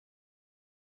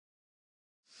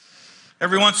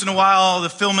Every once in a while,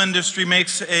 the film industry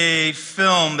makes a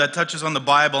film that touches on the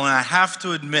Bible, and I have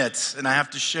to admit, and I have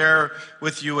to share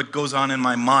with you what goes on in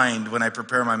my mind when I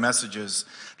prepare my messages,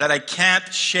 that I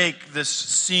can't shake this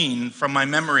scene from my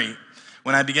memory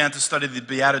when I began to study the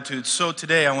Beatitudes. So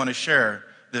today, I want to share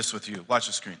this with you. Watch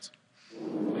the screens.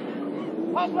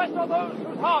 How blessed are those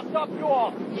whose hearts are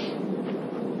pure.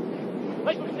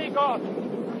 They shall see God.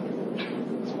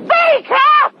 Speak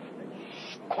up!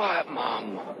 Quiet,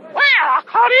 Mum. Well, I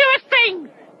can't hear a thing.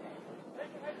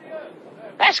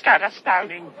 Let's go to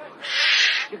stoning.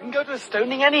 You can go to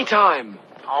stoning any time.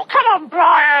 Oh, come on,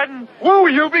 Brian. Will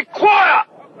you be quiet?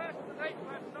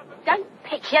 Don't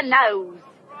pick your nose.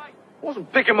 I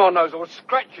wasn't picking my nose, I was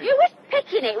scratching. You was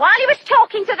picking it while you was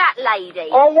talking to that lady.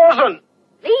 I wasn't.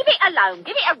 Leave it alone.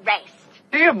 Give it a rest.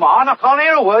 Do you mind? I can't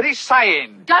hear a word he's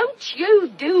saying. Don't you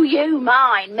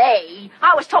mind me?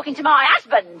 I was talking to my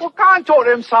husband. Well, go and talk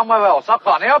to him somewhere else. I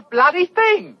can't hear a bloody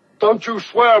thing. Don't you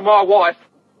swear at my wife.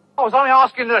 I was only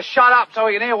asking her to shut up so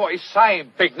he can hear what he's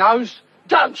saying, big nose.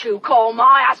 Don't you call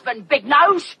my husband Big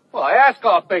Nose. Well, he has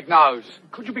got a big nose.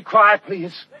 Could you be quiet,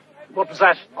 please? What was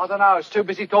that? I don't know. I was too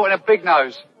busy talking to Big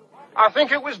Nose. I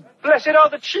think it was Blessed Are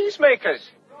the Cheesemakers.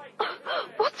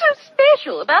 What's so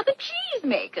special about the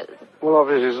cheesemakers? Well,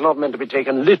 obviously, it's not meant to be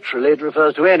taken literally. It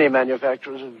refers to any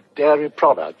manufacturers of dairy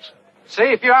products. See,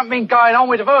 if you haven't been going on,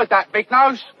 we'd have heard that, Big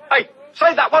Nose. Hey,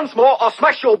 say that once more, I'll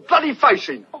smash your bloody face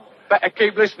in. Better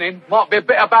keep listening. Might be a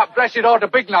bit about Blessed Are the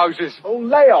Big Noses. Oh,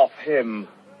 lay off him.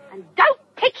 And don't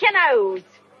pick your nose.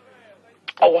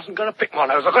 I wasn't going to pick my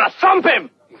nose. I'm going to thump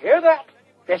him. You hear that?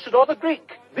 Blessed are the Greek.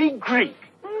 The Greek.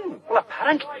 Well,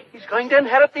 apparently, he's going to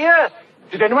inherit the earth.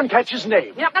 Did anyone catch his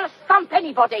name? You're not going to thump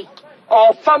anybody.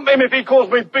 I'll thump him if he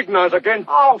calls me Big Nose again.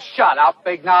 Oh, shut up,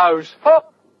 Big Nose. Huh?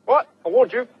 What? I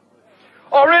warned you.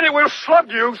 I really will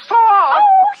slug you so hard.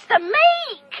 Oh, it's the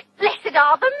meek. Blessed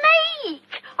are the meek.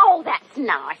 Oh, that's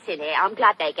nice, isn't it? I'm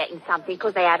glad they're getting something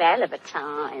because they had a hell of a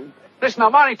time. Listen,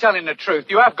 I'm only telling the truth.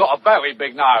 You have got a very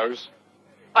big nose.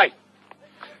 Hey,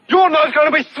 your nose is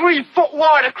going to be 3 foot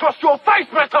wide across your face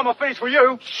by the time I finish with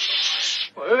you.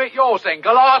 Well, who hit yours then?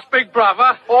 Glass, big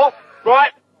brother. Oh,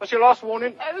 right. That's your last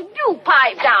warning. Oh, you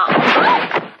pipe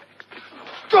down.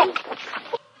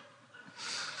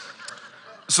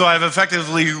 So I've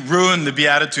effectively ruined the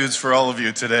Beatitudes for all of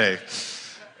you today.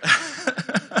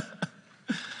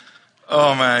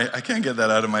 Oh my, I can't get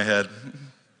that out of my head.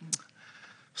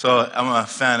 So I'm a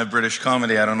fan of British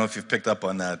comedy. I don't know if you've picked up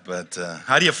on that, but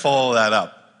how do you follow that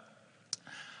up?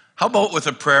 How about with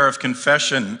a prayer of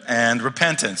confession and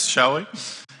repentance, shall we?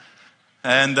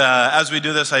 And as we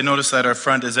do this, I notice that our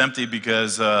front is empty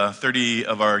because 30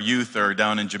 of our youth are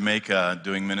down in Jamaica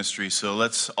doing ministry. So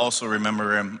let's also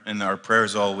remember him in our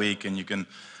prayers all week. And you can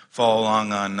follow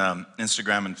along on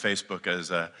Instagram and Facebook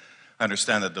as I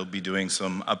understand that they'll be doing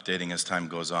some updating as time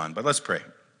goes on. But let's pray.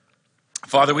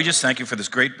 Father, we just thank you for this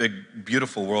great, big,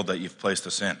 beautiful world that you've placed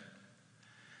us in.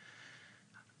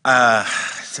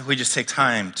 So we just take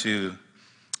time to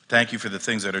thank you for the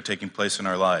things that are taking place in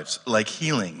our lives, like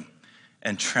healing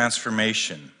and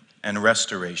transformation and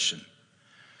restoration.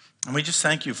 And we just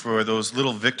thank you for those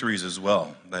little victories as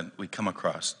well that we come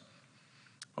across.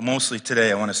 But mostly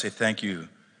today, I want to say thank you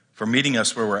for meeting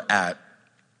us where we're at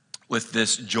with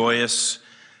this joyous,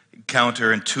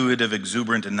 counterintuitive,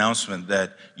 exuberant announcement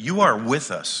that you are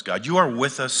with us, God. You are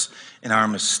with us in our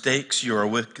mistakes. You are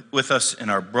with us in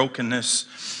our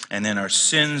brokenness and in our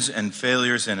sins and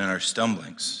failures and in our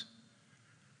stumblings.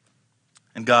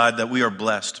 And God, that we are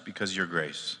blessed because of your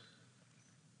grace.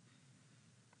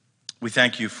 We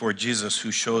thank you for Jesus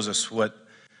who shows us what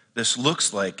this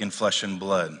looks like in flesh and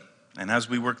blood. And as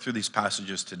we work through these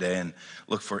passages today and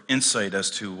look for insight as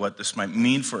to what this might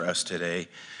mean for us today,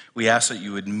 we ask that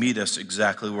you would meet us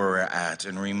exactly where we're at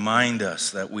and remind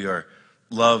us that we are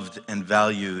loved and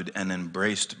valued and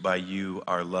embraced by you,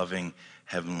 our loving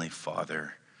Heavenly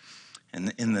Father.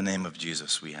 And in the name of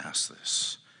Jesus, we ask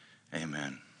this.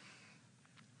 Amen.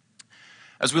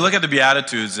 As we look at the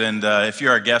Beatitudes, and if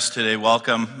you're our guest today,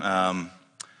 welcome.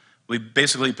 We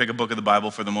basically pick a book of the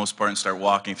Bible for the most part and start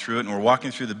walking through it. And we're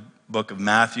walking through the book of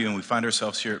Matthew, and we find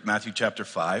ourselves here at Matthew chapter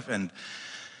 5. And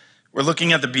we're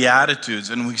looking at the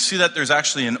Beatitudes, and we see that there's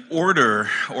actually an order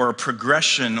or a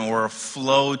progression or a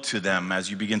flow to them as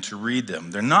you begin to read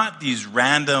them. They're not these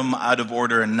random,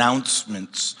 out-of-order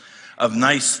announcements of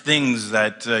nice things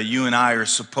that you and I are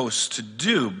supposed to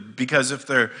do. Because if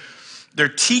they're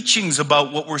teachings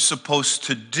about what we're supposed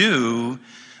to do,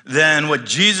 then what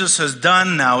Jesus has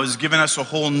done now is given us a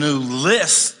whole new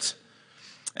list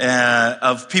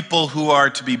of people who are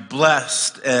to be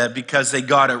blessed because they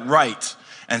got it right.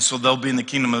 And so they'll be in the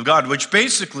kingdom of God, which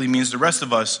basically means the rest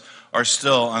of us are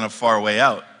still on a far way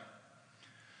out.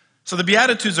 So the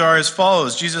Beatitudes are as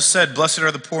follows. Jesus said, "Blessed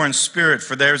are the poor in spirit,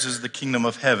 for theirs is the kingdom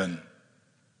of heaven.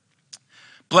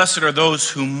 Blessed are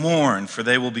those who mourn, for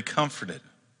they will be comforted.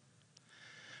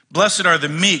 Blessed are the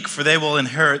meek, for they will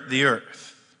inherit the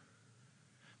earth.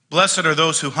 Blessed are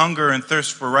those who hunger and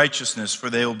thirst for righteousness, for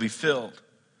they will be filled.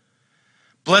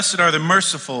 Blessed are the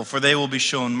merciful, for they will be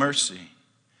shown mercy.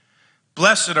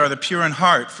 Blessed are the pure in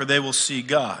heart, for they will see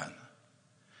God.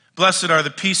 Blessed are the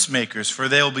peacemakers, for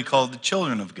they will be called the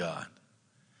children of God.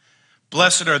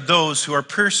 Blessed are those who are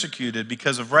persecuted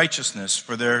because of righteousness,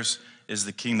 for theirs is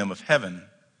the kingdom of heaven.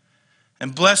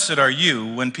 And blessed are you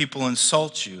when people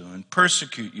insult you and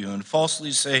persecute you and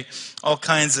falsely say all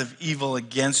kinds of evil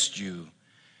against you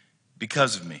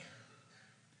because of me."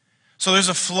 So there's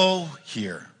a flow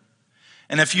here.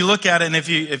 And if you look at it, and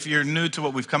if you're new to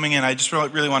what we've coming in, I just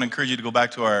really want to encourage you to go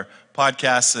back to our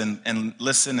podcasts and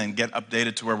listen and get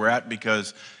updated to where we're at,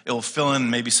 because it will fill in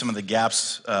maybe some of the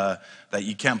gaps that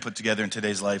you can't put together in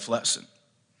today's life lesson.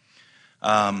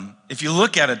 If you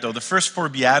look at it, though, the first 4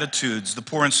 Beatitudes, the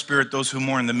poor in spirit, those who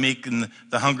mourn, the meek, and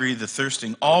the hungry, the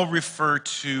thirsting, all refer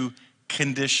to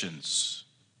conditions.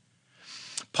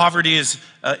 Poverty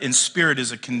in spirit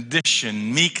is a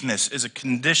condition. Meekness is a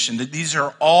condition. These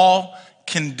are all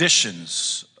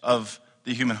conditions of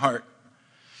the human heart.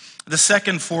 The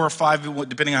second 4 or 5,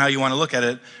 depending on how you want to look at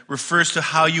it, refers to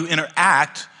how you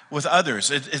interact with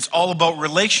others. It's all about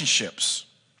relationships,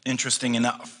 interesting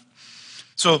enough.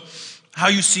 So how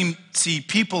you see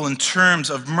people in terms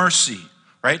of mercy,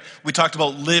 right? We talked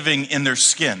about living in their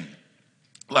skin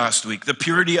last week. The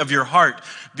purity of your heart,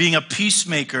 being a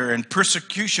peacemaker, and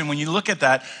persecution. When you look at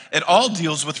that, it all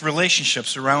deals with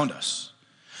relationships around us.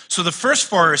 So the first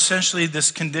 4 are essentially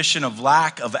this condition of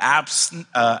lack, of absence,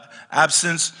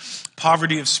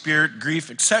 poverty of spirit, grief,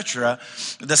 etc.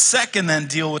 The second then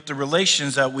deal with the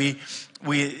relations that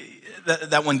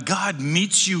that when God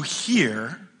meets you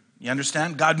here, you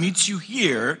understand? God meets you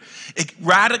here, it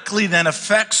radically then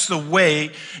affects the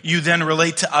way you then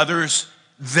relate to others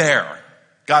there.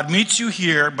 God meets you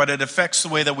here, but it affects the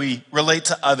way that we relate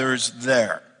to others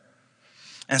there.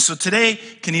 And so today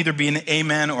can either be an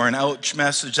amen or an ouch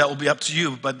message. That will be up to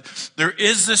you. But there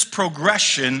is this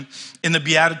progression in the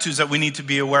Beatitudes that we need to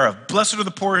be aware of. Blessed are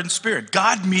the poor in spirit.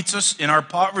 God meets us in our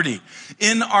poverty,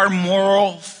 in our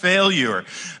moral failure.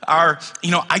 I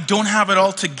don't have it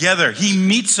all together. He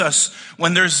meets us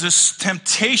when there's this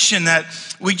temptation that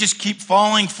we just keep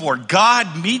falling for.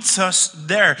 God meets us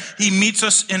there. He meets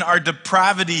us in our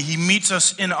depravity. He meets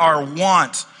us in our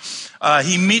want.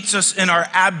 He meets us in our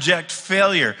abject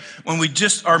failure when we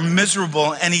just are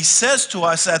miserable. And he says to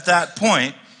us at that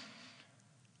point,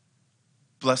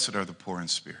 "Blessed are the poor in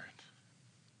spirit."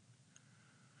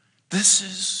 This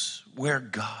is where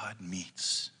God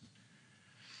meets.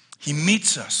 He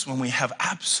meets us when we have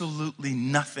absolutely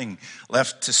nothing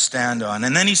left to stand on.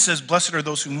 And then he says, "Blessed are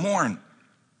those who mourn."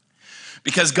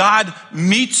 Because God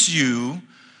meets you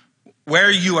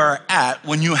where you are at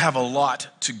when you have a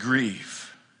lot to grieve.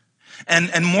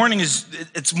 And mourning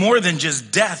it's more than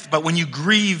just death, but when you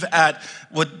grieve at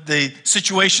what the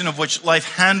situation of which life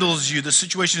handles you, the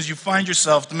situations you find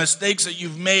yourself, the mistakes that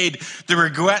you've made, the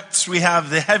regrets we have,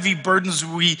 the heavy burdens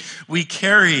we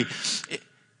carry,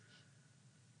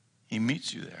 he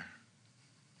meets you there.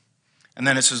 And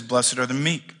then it says, "Blessed are the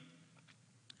meek."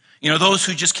 Those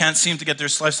who just can't seem to get their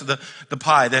slice of the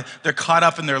pie. They're caught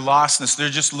up in their lostness. They're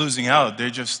just losing out. They're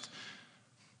just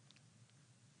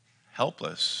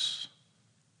helpless.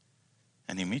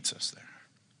 And he meets us there.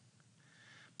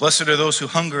 Blessed are those who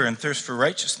hunger and thirst for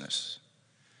righteousness.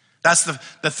 That's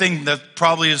the thing that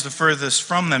probably is the furthest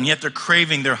from them. Yet they're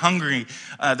craving, they're hungry,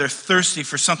 they're thirsty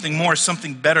for something more,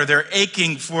 something better. They're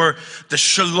aching for the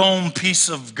shalom peace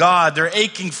of God. They're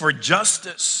aching for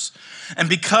justice. And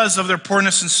because of their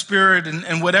poorness in spirit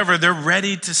and whatever, they're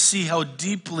ready to see how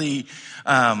deeply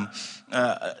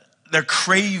their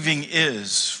craving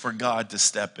is for God to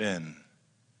step in.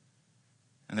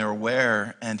 And they're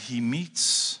aware, and he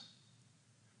meets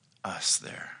us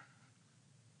there.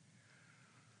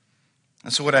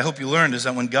 And so what I hope you learned is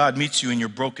that when God meets you in your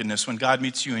brokenness, when God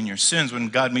meets you in your sins, when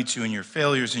God meets you in your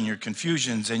failures and your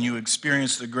confusions, and you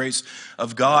experience the grace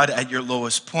of God at your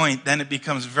lowest point, then it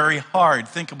becomes very hard.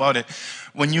 Think about it.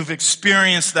 When you've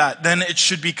experienced that, then it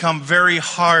should become very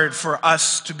hard for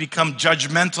us to become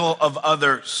judgmental of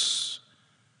others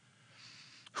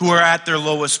who are at their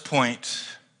lowest point.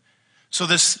 So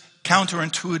this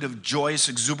counterintuitive, joyous,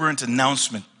 exuberant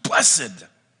announcement, blessed,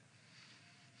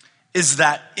 is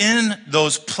that in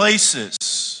those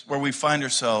places where we find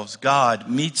ourselves, God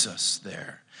meets us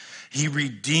there. He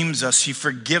redeems us, he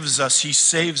forgives us, he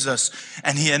saves us,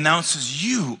 and he announces,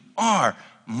 you are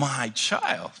my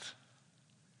child.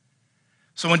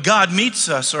 So when God meets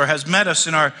us or has met us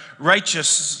in our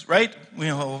righteous, right?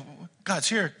 God's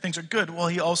here, things are good. Well,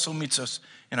 he also meets us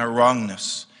in our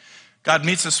wrongness. God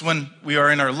meets us when we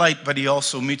are in our light, but he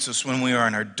also meets us when we are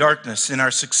in our darkness, in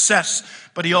our success,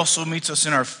 but he also meets us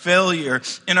in our failure,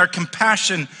 in our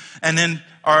compassion, and in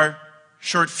our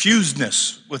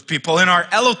short-fusedness with people, in our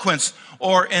eloquence,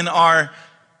 or in our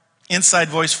inside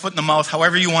voice, foot in the mouth,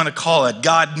 however you want to call it.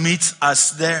 God meets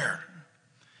us there.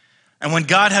 And when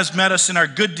God has met us in our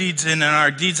good deeds and in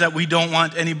our deeds that we don't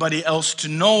want anybody else to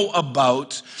know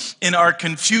about, in our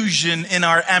confusion, in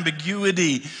our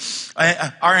ambiguity,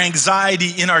 our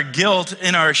anxiety, in our guilt,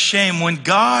 in our shame, when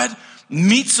God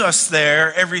meets us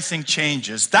there, everything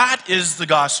changes. That is the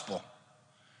gospel.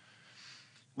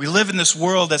 We live in this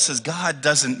world that says God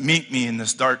doesn't meet me in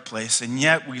this dark place, and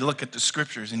yet we look at the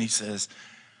scriptures and he says,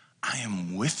 I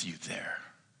am with you there.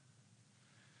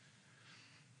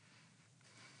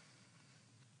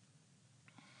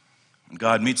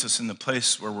 God meets us in the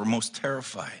place where we're most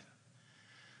terrified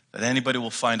that anybody will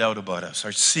find out about us,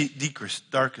 our deepest,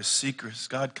 darkest secrets.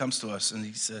 God comes to us and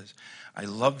he says, I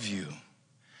love you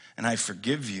and I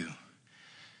forgive you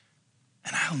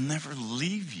and I'll never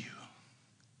leave you.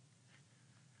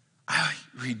 I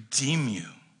redeem you.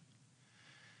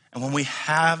 And when we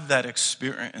have that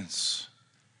experience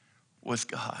with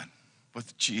God,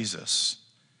 with Jesus,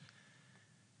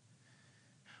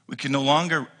 we can no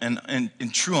longer, and in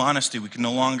true honesty, we can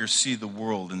no longer see the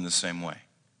world in the same way.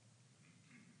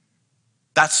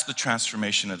 That's the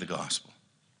transformation of the gospel.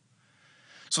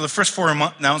 So the first 4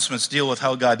 announcements deal with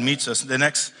how God meets us. The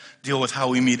next deal with how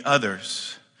we meet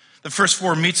others. The first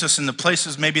 4 meets us in the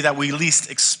places maybe that we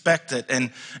least expect it.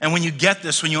 And when you get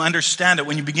this, when you understand it,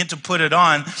 when you begin to put it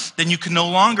on, then you can no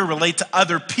longer relate to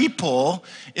other people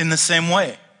in the same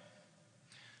way.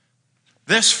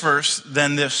 This first,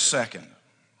 then this second.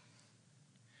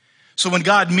 So when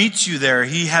God meets you there,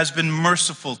 he has been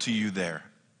merciful to you there.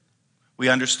 We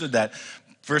understood that.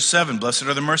 Verse 7, blessed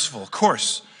are the merciful. Of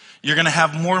course, you're going to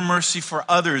have more mercy for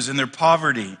others in their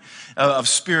poverty of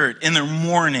spirit, in their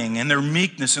mourning, in their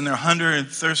meekness, in their hunger and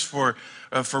thirst for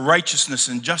righteousness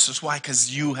and justice. Why?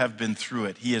 Because you have been through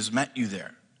it. He has met you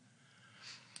there.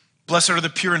 Blessed are the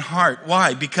pure in heart.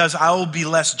 Why? Because I will be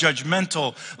less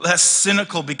judgmental, less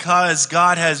cynical, because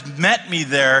God has met me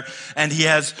there and he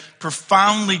has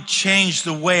profoundly changed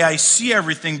the way I see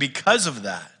everything because of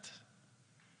that.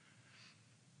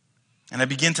 And I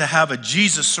begin to have a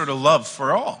Jesus sort of love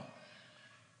for all.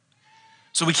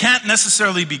 So we can't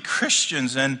necessarily be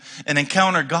Christians and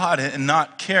encounter God and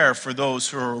not care for those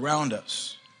who are around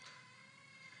us.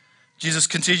 Jesus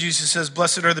continues, he says,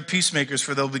 blessed are the peacemakers,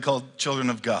 for they'll be called children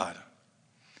of God.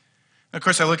 And of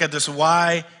course, I look at this,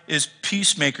 why is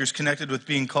peacemakers connected with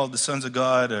being called the sons of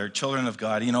God or children of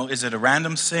God? Is it a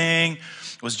random saying?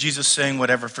 Was Jesus saying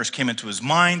whatever first came into his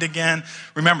mind again?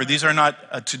 Remember, these are not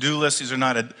a to-do list. These are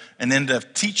not an end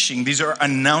of teaching. These are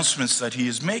announcements that he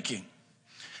is making.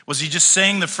 Was he just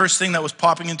saying the first thing that was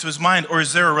popping into his mind? Or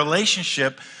is there a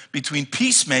relationship between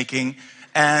peacemaking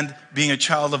and being a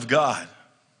child of God?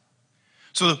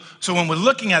 So when we're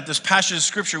looking at this passage of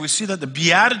scripture, we see that the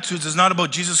Beatitudes is not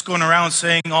about Jesus going around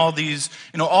saying all these,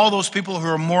 all those people who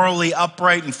are morally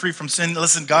upright and free from sin,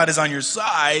 listen, God is on your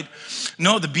side.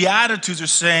 No, the Beatitudes are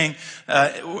saying,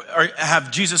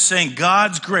 have Jesus saying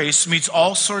God's grace meets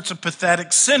all sorts of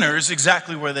pathetic sinners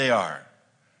exactly where they are.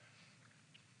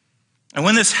 And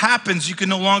when this happens, you can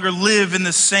no longer live in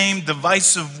the same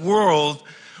divisive world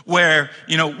where,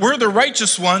 we're the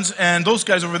righteous ones and those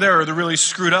guys over there are the really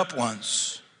screwed up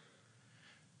ones.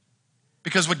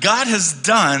 Because what God has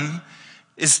done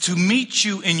is to meet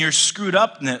you in your screwed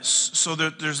upness so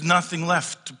that there's nothing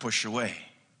left to push away.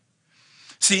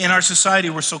 See, in our society,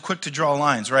 we're so quick to draw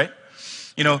lines, right?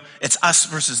 It's us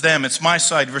versus them. It's my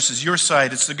side versus your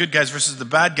side. It's the good guys versus the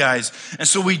bad guys. And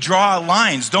so we draw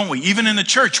lines, don't we? Even in the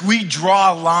church, we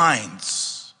draw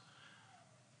lines.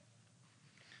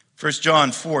 1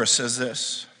 John 4 says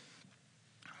this.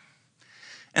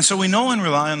 And so we know and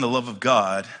rely on the love of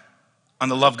God, on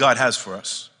the love God has for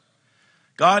us.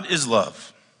 God is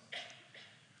love.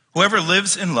 Whoever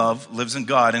lives in love lives in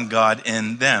God and God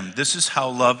in them. This is how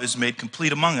love is made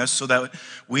complete among us so that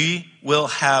we will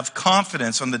have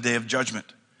confidence on the day of judgment.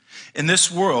 In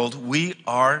this world, we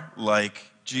are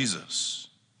like Jesus.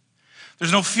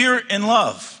 There's no fear in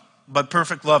love. but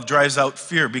perfect love drives out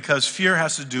fear, because fear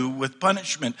has to do with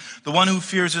punishment. The one who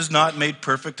fears is not made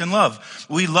perfect in love.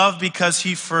 We love because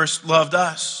he first loved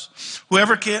us.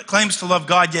 Whoever claims to love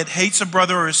God yet hates a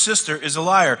brother or a sister is a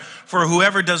liar. For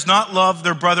whoever does not love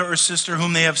their brother or sister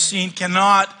whom they have seen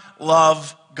cannot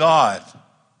love God,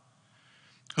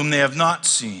 whom they have not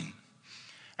seen.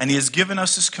 And he has given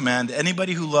us this command: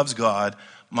 anybody who loves God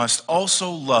must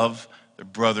also love their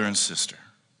brother and sister.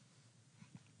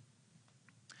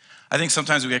 I think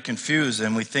sometimes we get confused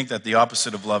and we think that the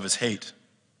opposite of love is hate.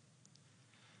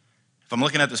 If I'm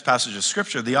looking at this passage of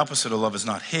Scripture, the opposite of love is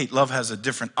not hate. Love has a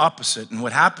different opposite. And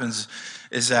what happens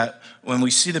is that when we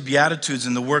see the Beatitudes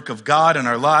and the work of God in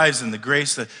our lives and the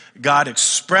grace that God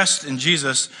expressed in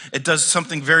Jesus, it does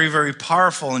something very, very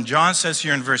powerful. And John says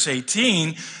here in verse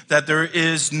 18 that there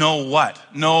is no what?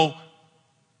 No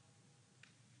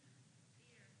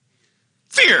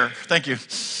fear. Thank you.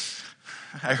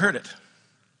 I heard it.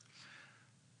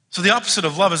 So the opposite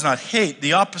of love is not hate.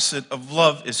 The opposite of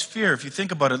love is fear. If you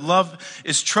think about it, love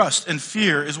is trust, and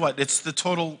fear is what? It's the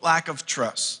total lack of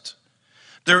trust.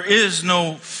 There is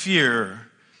no fear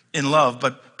in love,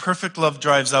 but perfect love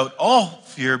drives out all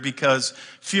fear, because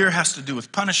fear has to do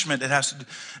with punishment.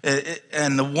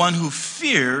 And the one who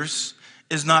fears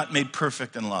is not made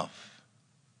perfect in love.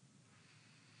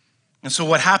 And so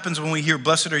what happens when we hear,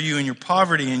 blessed are you in your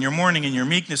poverty, in your mourning, in your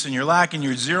meekness, in your lack, in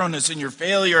your zeroness, in your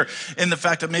failure, in the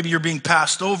fact that maybe you're being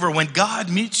passed over, when God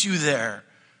meets you there,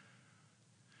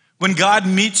 when God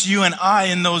meets you and I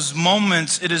in those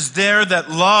moments, it is there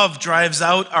that love drives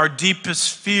out our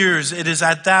deepest fears. It is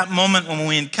at that moment when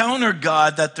we encounter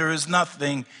God that there is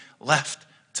nothing left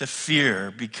to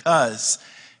fear, because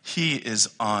he is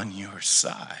on your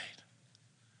side.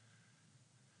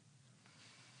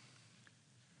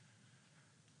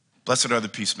 Blessed are the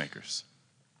peacemakers.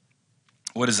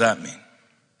 What does that mean?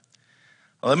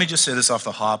 Well, let me just say this off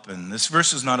the hop, and this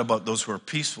verse is not about those who are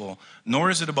peaceful, nor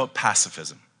is it about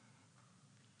pacifism.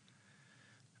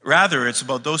 Rather, it's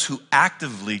about those who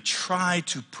actively try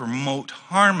to promote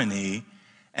harmony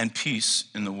and peace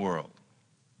in the world.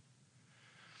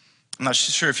 I'm not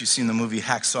sure if you've seen the movie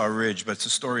Hacksaw Ridge, but it's a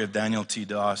story of Desmond T.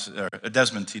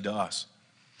 Doss.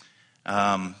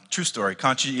 True story.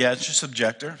 Conscientious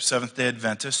objector, Seventh-day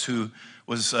Adventist, who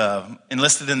was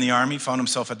enlisted in the army, found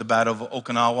himself at the Battle of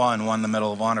Okinawa, and won the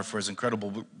Medal of Honor for his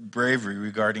incredible bravery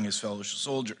regarding his fellow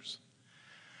soldiers.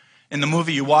 In the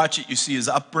movie, you watch it, you see his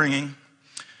upbringing,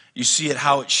 you see it,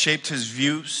 how it shaped his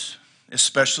views,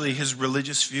 especially his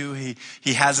religious view.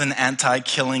 He has an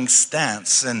anti-killing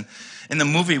stance. And in the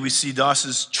movie, we see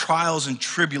Doss's trials and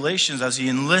tribulations as he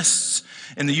enlists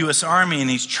in the U.S. Army, and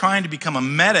he's trying to become a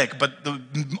medic, but the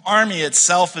Army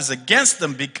itself is against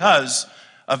him because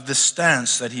of the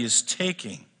stance that he is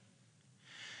taking.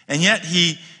 And yet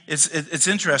it's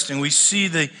interesting. We see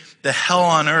the hell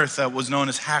on earth that was known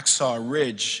as Hacksaw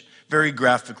Ridge very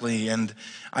graphically, and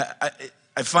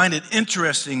I find it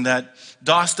interesting that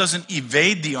Doss doesn't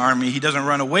evade the army. He doesn't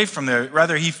run away from there.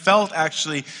 Rather, he felt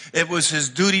actually it was his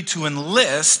duty to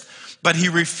enlist, but he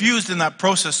refused in that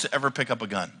process to ever pick up a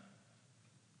gun.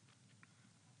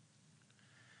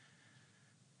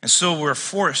 And so we're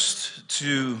forced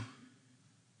to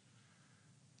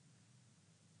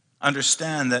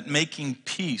understand that making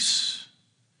peace,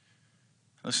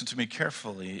 listen to me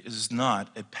carefully, is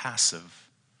not a passive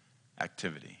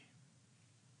activity.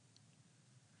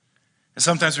 And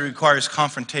sometimes it requires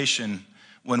confrontation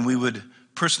when we would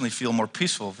personally feel more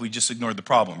peaceful if we just ignored the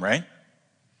problem, right?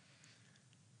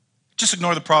 Just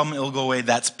ignore the problem, it'll go away,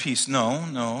 that's peace.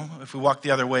 No. If we walk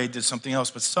the other way, did something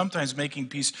else. But sometimes making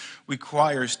peace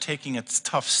requires taking a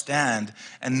tough stand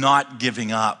and not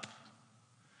giving up.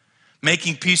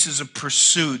 Making peace is a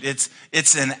pursuit.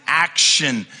 It's an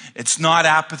action. It's not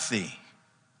apathy.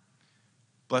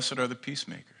 Blessed are the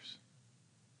peacemakers.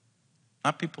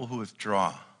 Not people who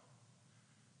withdraw.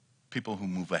 People who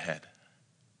move ahead.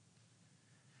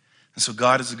 And so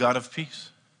God is a God of peace.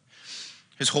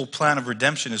 His whole plan of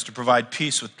redemption is to provide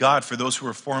peace with God for those who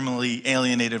are formerly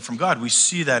alienated from God. We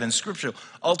see that in Scripture.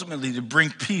 Ultimately, to bring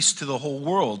peace to the whole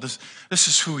world. This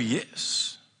is who he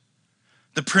is.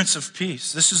 The Prince of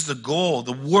Peace. This is the goal,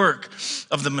 the work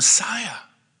of the Messiah.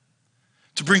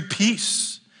 To bring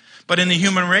peace. But in the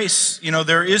human race,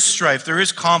 there is strife, there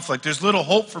is conflict, there's little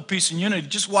hope for peace and unity.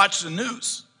 Just watch the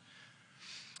news.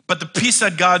 But the peace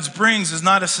that God brings is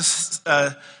not a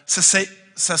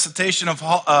cessation of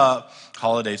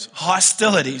holidays,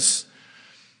 hostilities,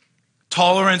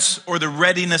 tolerance, or the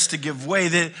readiness to give way.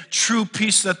 The true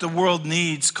peace that the world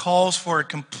needs calls for a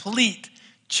complete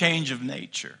change of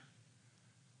nature.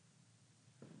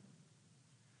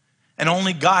 And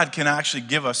only God can actually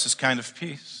give us this kind of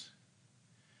peace.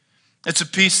 It's a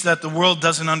peace that the world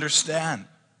doesn't understand.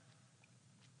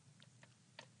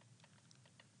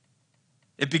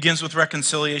 It begins with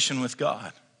reconciliation with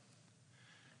God.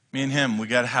 Me and him, we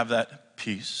got to have that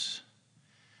peace.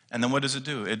 And then what does it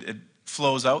do? It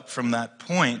flows out from that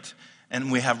point,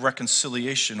 and we have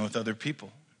reconciliation with other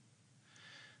people.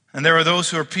 And there are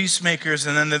those who are peacemakers,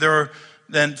 and then there are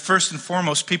first and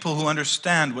foremost people who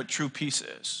understand what true peace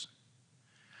is.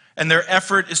 And their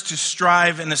effort is to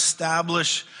strive and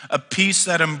establish a peace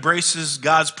that embraces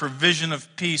God's provision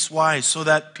of peace. Why? So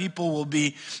that people will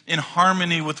be in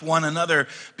harmony with one another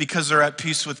because they're at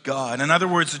peace with God. In other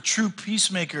words, the true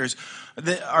peacemakers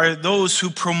are those who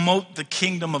promote the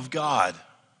kingdom of God.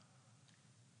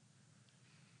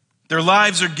 Their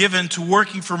lives are given to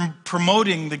working for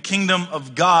promoting the kingdom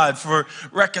of God, for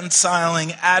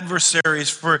reconciling adversaries,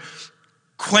 for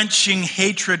quenching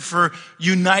hatred, for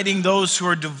uniting those who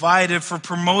are divided, for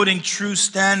promoting true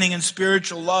standing and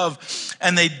spiritual love.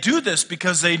 And they do this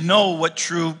because they know what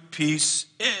true peace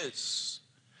is.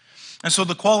 And so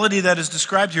the quality that is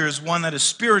described here is one that is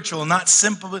spiritual, not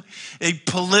simply a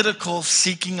political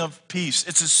seeking of peace.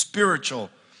 It's a spiritual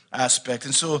aspect.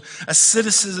 And so a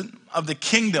citizen of the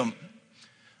kingdom,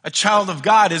 a child of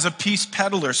God, is a peace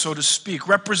peddler, so to speak,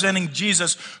 representing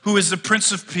Jesus, who is the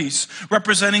Prince of Peace,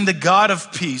 representing the God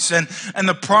of peace. And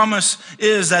the promise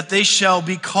is that they shall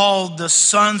be called the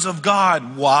sons of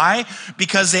God. Why?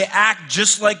 Because they act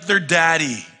just like their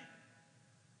daddy,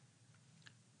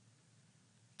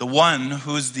 the one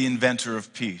who is the inventor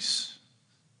of peace.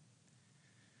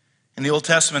 In the Old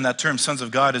Testament, that term, sons of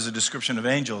God, is a description of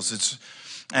angels.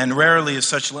 And rarely is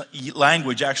such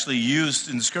language actually used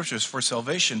in the scriptures for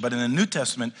salvation. But in the New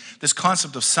Testament, this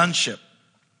concept of sonship,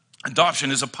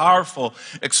 adoption, is a powerful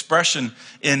expression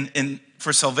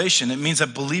for salvation. It means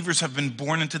that believers have been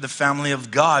born into the family of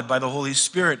God by the Holy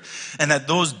Spirit, and that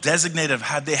those designated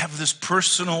they have this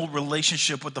personal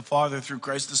relationship with the Father through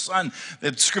Christ the Son.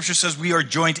 The scripture says we are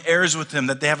joint heirs with him,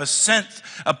 that they have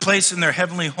a place in their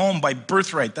heavenly home by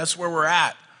birthright. That's where we're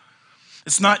at.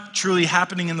 It's not truly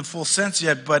happening in the full sense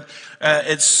yet, but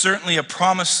it's certainly a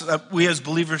promise that we as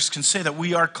believers can say that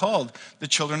we are called the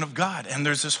children of God, and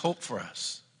there's this hope for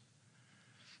us.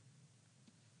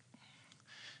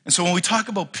 And so when we talk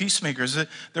about peacemakers,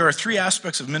 there are three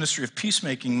aspects of ministry of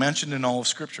peacemaking mentioned in all of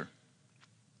Scripture.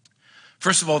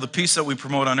 First of all, the peace that we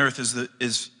promote on earth is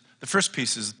the first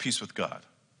piece is the peace with God.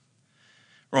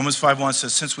 Romans 5:1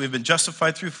 says, since we have been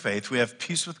justified through faith, we have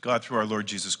peace with God through our Lord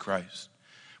Jesus Christ.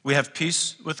 We have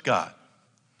peace with God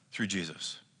through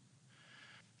Jesus.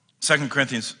 2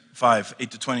 Corinthians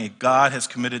 5:8-20, God has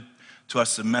committed to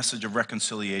us the message of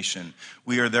reconciliation.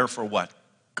 We are therefore what?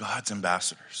 God's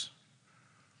ambassadors.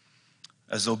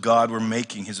 As though God were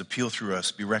making his appeal through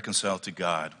us, be reconciled to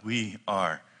God. We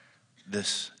are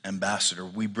this ambassador.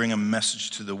 We bring a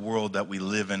message to the world that we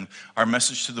live in. Our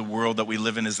message to the world that we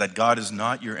live in is that God is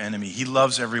not your enemy. He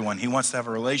loves everyone. He wants to have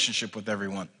a relationship with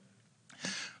everyone.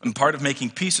 And part of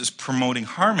making peace is promoting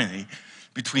harmony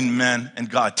between men and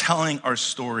God, telling our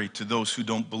story to those who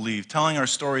don't believe, telling our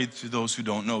story to those who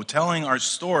don't know, telling our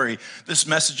story, this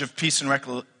message of peace and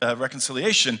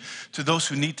reconciliation, to those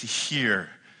who need to hear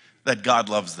that God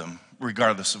loves them,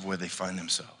 regardless of where they find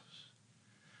themselves.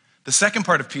 The second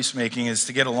part of peacemaking is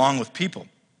to get along with people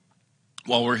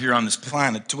while we're here on this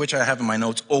planet, to which I have in my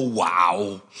notes, oh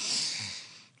wow.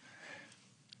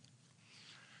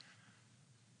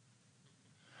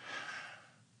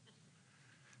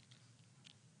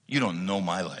 You don't know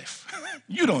my life.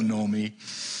 You don't know me.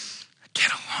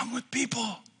 Get along with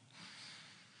people.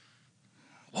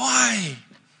 Why?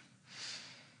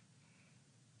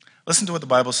 Listen to what the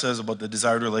Bible says about the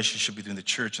desired relationship between the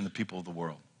church and the people of the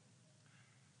world.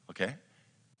 Okay?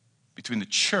 Between the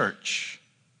church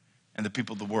and the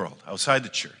people of the world, outside the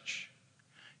church.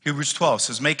 Hebrews 12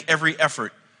 says, make every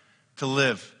effort to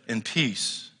live in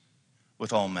peace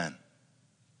with all men.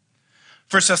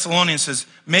 1 Thessalonians says,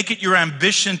 make it your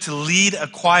ambition to lead a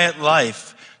quiet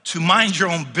life, to mind your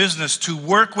own business, to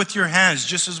work with your hands,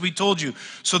 just as we told you,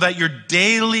 so that your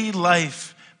daily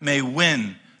life may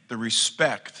win the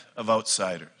respect of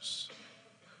outsiders.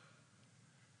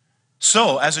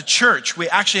 So, as a church, we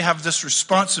actually have this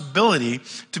responsibility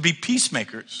to be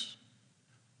peacemakers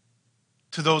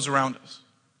to those around us.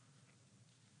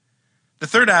 The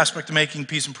third aspect of making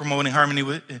peace and promoting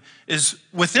harmony is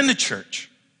within the church.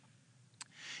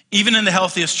 Even in the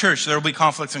healthiest church, there will be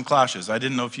conflicts and clashes. I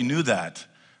didn't know if you knew that,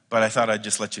 but I thought I'd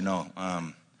just let you know.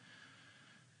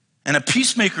 And a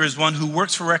peacemaker is one who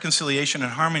works for reconciliation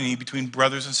and harmony between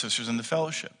brothers and sisters in the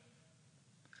fellowship.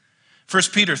 1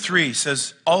 Peter 3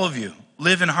 says, all of you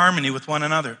live in harmony with one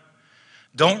another.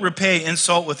 Don't repay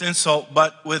insult with insult,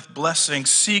 but with blessing.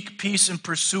 Seek peace and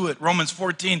pursue it. Romans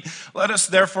 14, let us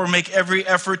therefore make every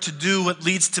effort to do what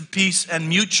leads to peace and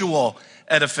mutual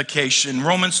edification.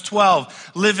 Romans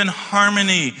 12, live in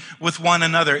harmony with one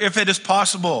another, if it is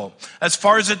possible, as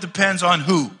far as it depends on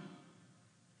who?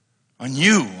 On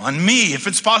you, on me. If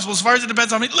it's possible, as far as it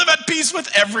depends on me, live at peace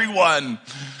with everyone.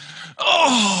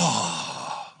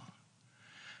 Oh.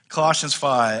 Colossians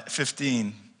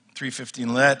 3:15,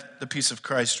 let the peace of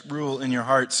Christ rule in your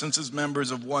hearts, since as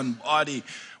members of one body,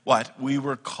 what? We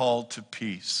were called to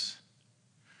peace.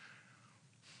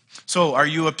 So, are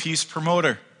you a peace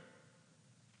promoter?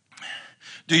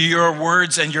 Do your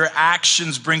words and your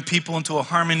actions bring people into a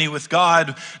harmony with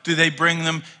God? Do they bring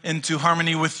them into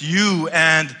harmony with you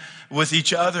and with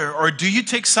each other? Or do you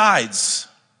take sides?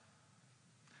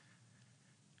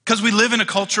 Because we live in a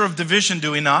culture of division,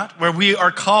 do we not? Where we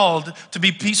are called to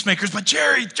be peacemakers. But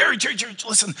Jerry,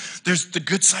 listen, there's the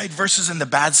good side versus and the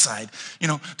bad side. You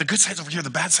know, the good side's over here, the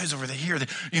bad side's over here.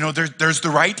 There's the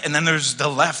right and then there's the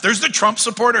left. There's the Trump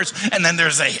supporters and then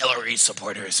there's the Hillary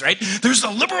supporters, right? There's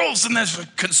the liberals and there's the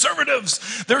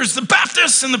conservatives. There's the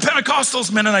Baptists and the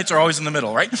Pentecostals. Mennonites are always in the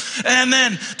middle, right? And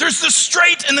then there's the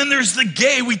straight and then there's the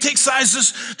gay. We take sides.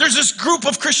 There's this group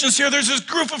of Christians here. There's this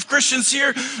group of Christians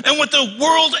here. And what the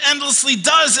world endlessly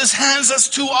does is hands us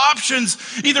two options,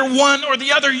 either one or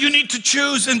the other. You need to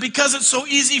choose. And because it's so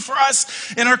easy for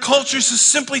us in our cultures to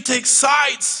simply take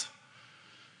sides,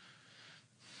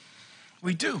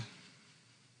 we do.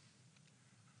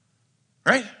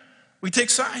 Right? We take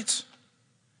sides.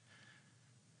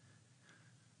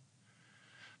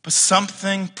 But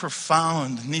something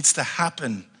profound needs to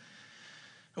happen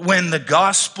when the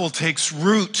gospel takes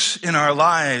root in our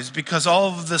lives, because all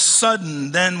of a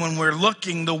sudden, then when we're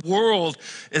looking, the world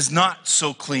is not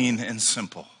so clean and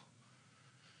simple.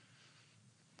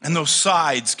 And those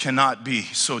sides cannot be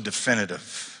so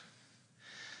definitive.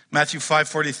 Matthew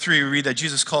 5:43, we read that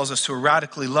Jesus calls us to a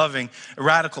radically loving, a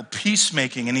radical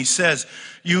peacemaking. And he says,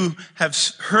 you have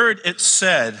heard it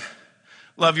said,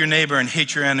 love your neighbor and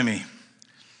hate your enemy.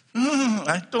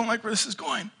 I don't like where this is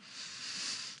going.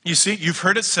 You see, you've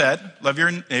heard it said, love your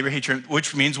neighbor, hate your enemy,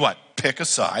 which means what? Pick a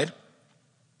side.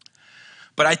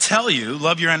 But I tell you,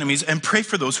 love your enemies and pray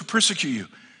for those who persecute you,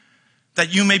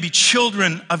 that you may be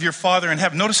children of your Father in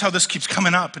heaven. Notice how this keeps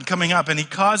coming up. And he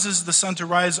causes the sun to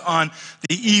rise on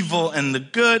the evil and the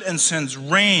good and sends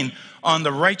rain on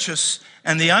the righteous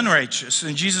and the unrighteous.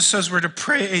 And Jesus says we're to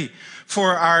pray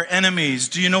for our enemies.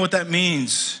 Do you know what that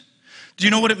means? Do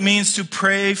you know what it means to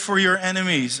pray for your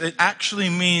enemies? It actually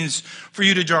means for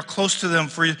you to draw close to them,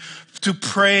 for you to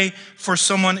pray for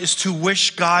someone is to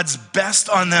wish God's best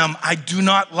on them. I do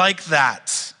not like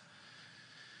that.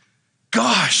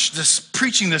 Gosh,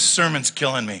 preaching this sermon's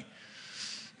killing me.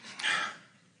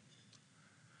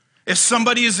 If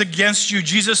somebody is against you,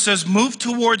 Jesus says, move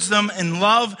towards them in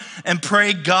love and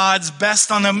pray God's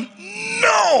best on them.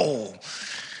 No!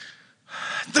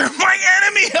 They're my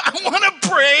enemy. I want to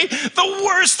pray the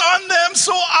worst on them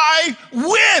so I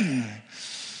win.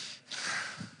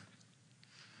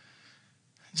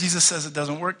 Jesus says it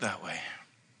doesn't work that way.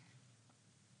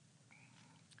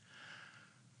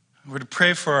 We're to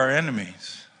pray for our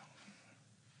enemies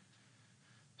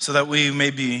so that we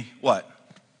may be what?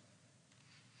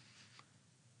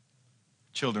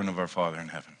 Children of our Father in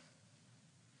heaven.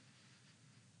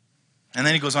 And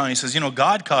then he goes on, he says,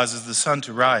 God causes the sun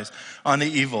to rise on the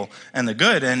evil and the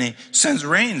good, and he sends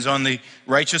rains on the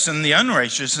righteous and the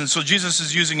unrighteous. And so Jesus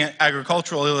is using an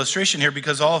agricultural illustration here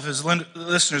because all of his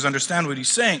listeners understand what he's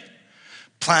saying.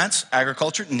 Plants,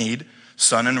 agriculture, need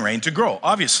sun and rain to grow,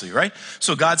 obviously, right?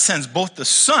 So God sends both the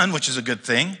sun, which is a good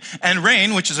thing, and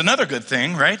rain, which is another good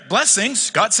thing, right?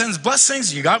 Blessings, God sends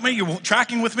blessings. You got me? You're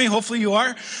tracking with me? Hopefully you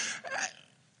are.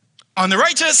 On the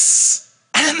righteous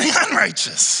and the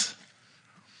unrighteous.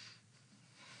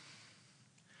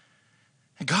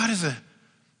 God is an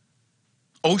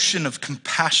ocean of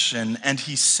compassion, and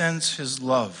he sends his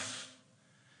love.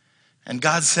 And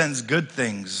God sends good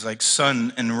things like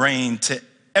sun and rain to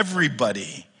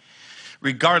everybody,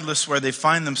 regardless where they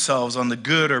find themselves on the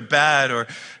good or bad or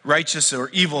righteous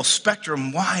or evil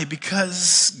spectrum. Why?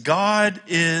 Because God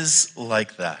is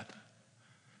like that.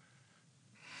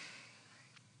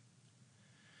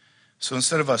 So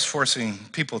instead of us forcing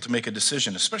people to make a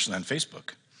decision, especially on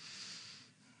Facebook,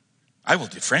 I will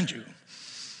defriend you.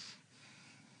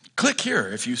 Click here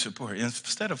if you support.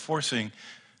 Instead of forcing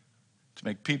to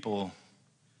make people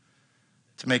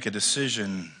to make a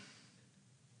decision,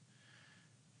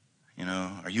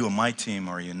 are you on my team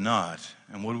or are you not?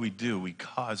 And what do? We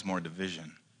cause more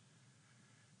division.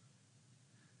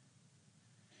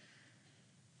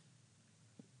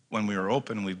 when we are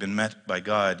open, we've been met by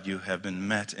God. You have been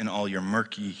met in all your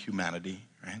murky humanity,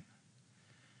 right?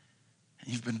 And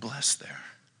you've been blessed there.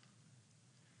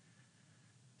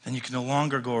 Then you can no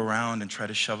longer go around and try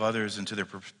to shove others into their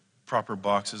proper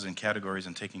boxes and categories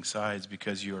and taking sides,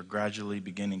 because you are gradually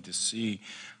beginning to see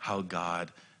how God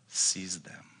sees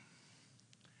them.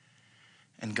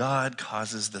 And God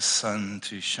causes the sun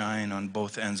to shine on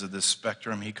both ends of the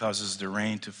spectrum. He causes the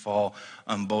rain to fall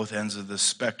on both ends of the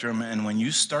spectrum. And when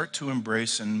you start to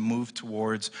embrace and move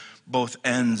towards both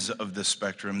ends of the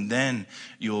spectrum, then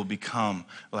you will become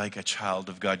like a child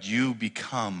of God. You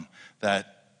become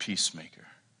that peacemaker.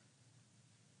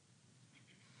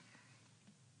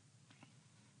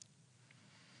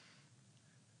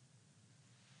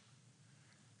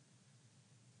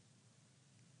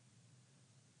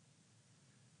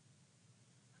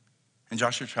 In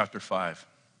Joshua chapter 5,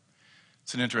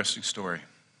 it's an interesting story.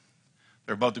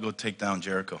 They're about to go take down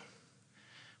Jericho.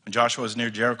 When Joshua was near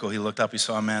Jericho, he looked up, he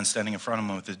saw a man standing in front of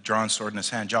him with a drawn sword in his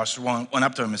hand. Joshua went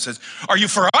up to him and says, "Are you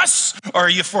for us or are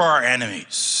you for our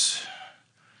enemies?"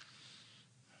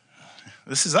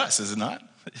 This is us, is it not?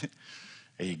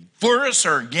 Are you for us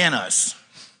or against us?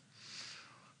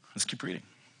 Let's keep reading.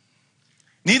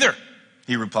 "Neither,"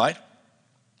 he replied.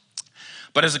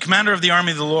 "But as the commander of the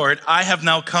army of the Lord, I have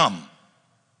now come."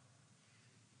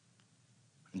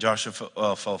 And Joshua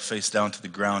fell face down to the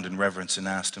ground in reverence and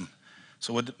asked him,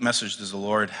 "So what message does the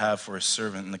Lord have for his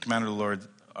servant?" And the commander of the Lord's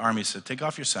army said, "Take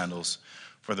off your sandals,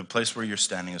 for the place where you're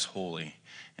standing is holy."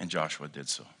 And Joshua did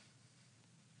so.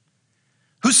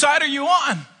 "Whose side are you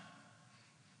on?"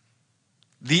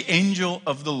 The angel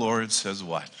of the Lord says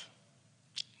what?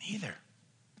 "Neither.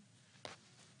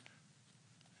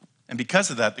 And because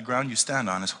of that, the ground you stand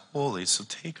on is holy, so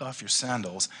take off your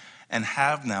sandals and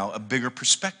have now a bigger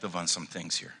perspective on some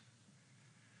things here."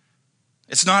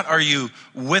 It's not, are you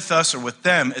with us or with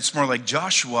them? It's more like,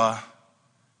 Joshua,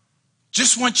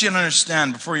 just want you to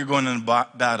understand before you're going into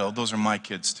battle, those are my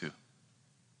kids too.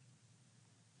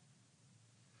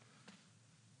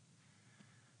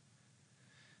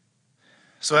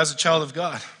 So as a child of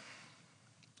God,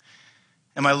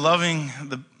 am I loving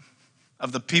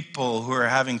of the people who are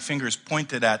having fingers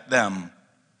pointed at them?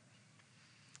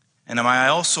 And am I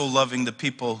also loving the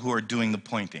people who are doing the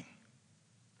pointing?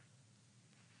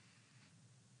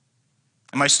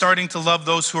 Am I starting to love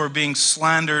those who are being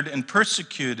slandered and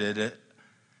persecuted?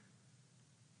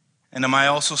 And am I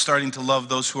also starting to love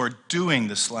those who are doing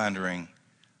the slandering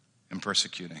and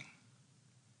persecuting?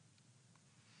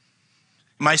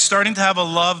 Am I starting to have a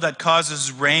love that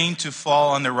causes rain to fall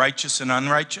on the righteous and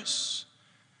unrighteous,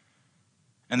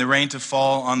 and the rain to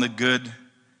fall on the good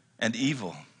and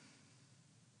evil?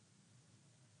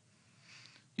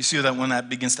 You see that when that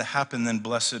begins to happen, then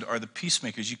blessed are the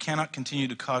peacemakers. You cannot continue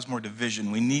to cause more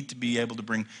division. We need to be able to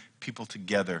bring people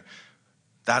together.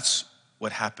 That's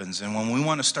what happens. And when we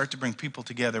want to start to bring people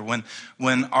together,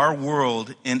 when our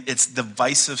world in its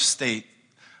divisive state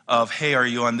of, hey, are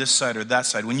you on this side or that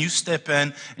side? When you step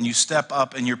in and you step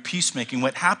up and you're peacemaking,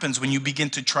 what happens when you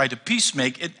begin to try to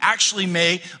peacemake, it actually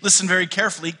may, listen very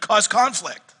carefully, cause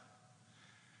conflict.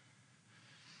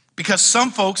 Because some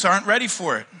folks aren't ready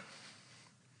for it.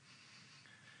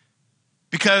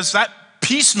 Because that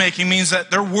peacemaking means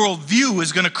that their worldview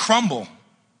is going to crumble.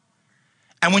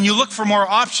 And when you look for more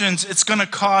options, it's going to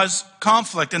cause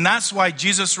conflict. And that's why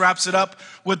Jesus wraps it up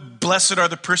with, blessed are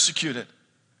the persecuted.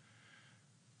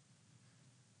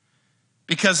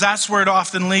 Because that's where it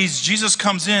often leads. Jesus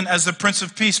comes in as the Prince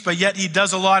of Peace, but yet he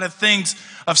does a lot of things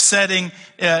of setting,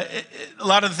 a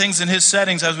lot of the things in his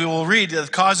settings, as we will read,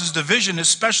 that causes division,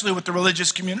 especially with the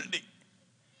religious community.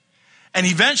 And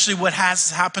eventually what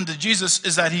has happened to Jesus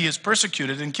is that he is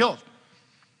persecuted and killed.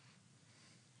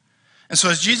 And so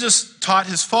as Jesus taught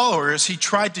his followers, he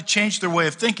tried to change their way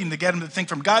of thinking to get them to think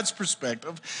from God's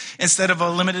perspective instead of a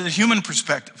limited human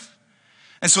perspective.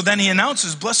 And so then he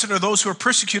announces, blessed are those who are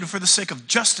persecuted for the sake of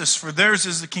justice, for theirs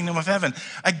is the kingdom of heaven.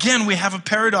 Again, we have a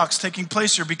paradox taking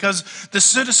place here, because the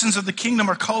citizens of the kingdom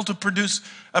are called to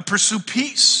pursue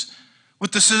peace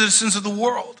with the citizens of the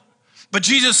world. But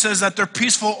Jesus says that their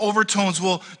peaceful overtones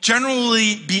will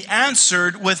generally be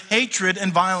answered with hatred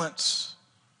and violence.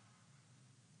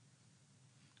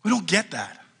 We don't get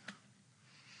that.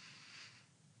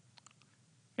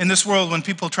 In this world, when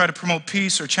people try to promote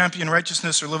peace or champion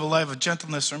righteousness or live a life of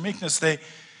gentleness or meekness, they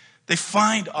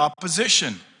find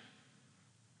opposition.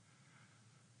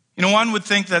 You know, one would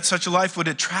think that such a life would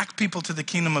attract people to the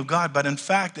kingdom of God, but in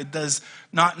fact, it does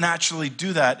not naturally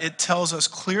do that. It tells us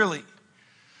clearly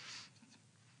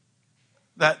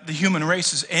that the human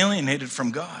race is alienated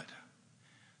from God.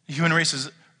 The human race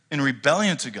is in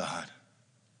rebellion to God.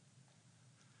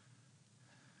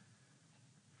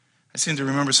 I seem to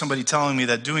remember somebody telling me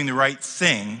that doing the right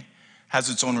thing has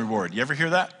its own reward. You ever hear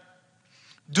that?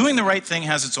 Doing the right thing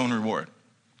has its own reward.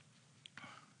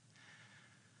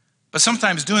 But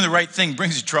sometimes doing the right thing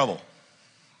brings you trouble.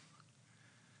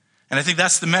 And I think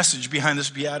that's the message behind this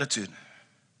beatitude.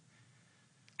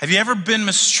 Have you ever been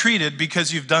mistreated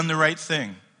because you've done the right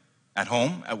thing? At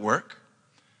home, at work,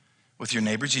 with your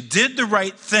neighbors? You did the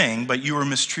right thing, but you were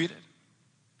mistreated.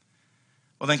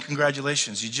 Well, then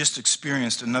congratulations. You just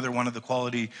experienced another one of the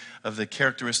quality of the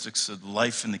characteristics of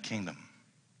life in the kingdom.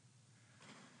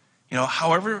 You know,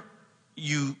 however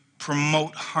you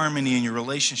promote harmony in your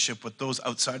relationship with those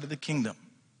outside of the kingdom,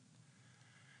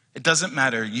 it doesn't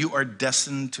matter. You are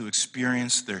destined to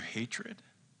experience their hatred,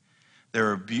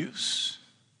 their abuse,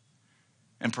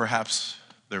 and perhaps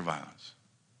their violence.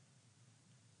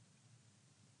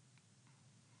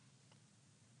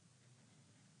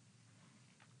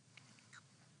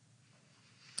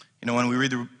 You know, when we read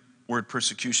the word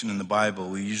persecution in the Bible,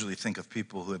 we usually think of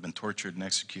people who have been tortured and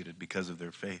executed because of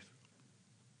their faith.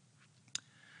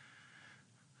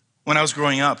 When I was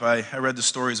growing up, I read the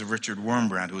stories of Richard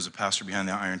Wurmbrand, who was a pastor behind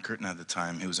the Iron Curtain at the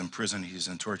time. He was in prison. He was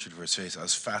tortured for his faith. I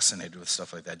was fascinated with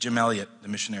stuff like that. Jim Elliot, the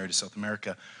missionary to South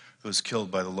America, who was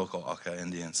killed by the local Auca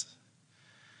Indians.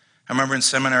 I remember in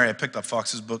seminary, I picked up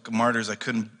Fox's book, Martyrs. I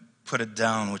couldn't put it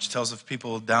down, which tells of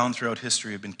people down throughout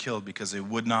history have been killed because they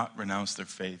would not renounce their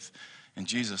faith in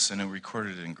Jesus, and it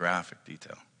recorded it in graphic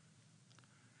detail.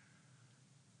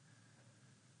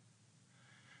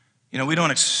 You know, we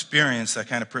don't experience that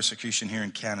kind of persecution here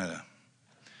in Canada,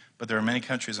 but there are many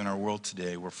countries in our world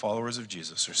today where followers of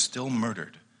Jesus are still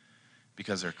murdered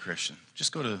because they're Christian.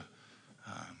 Just go to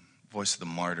Voice of the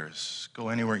Martyrs. Go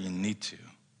anywhere you need to.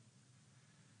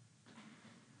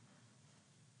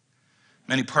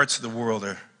 Many parts of the world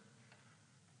are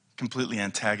completely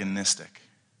antagonistic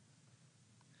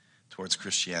towards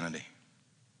Christianity.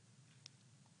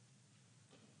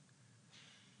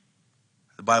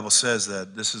 The Bible says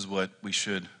that this is what we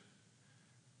should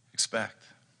expect.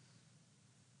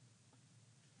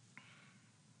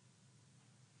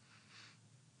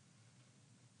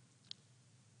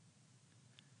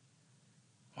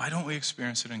 Why don't we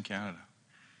experience it in Canada?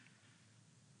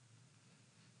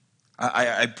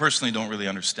 I personally don't really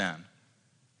understand.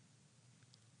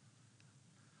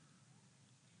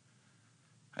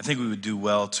 I think we would do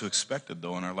well to expect it,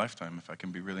 though, in our lifetime, if I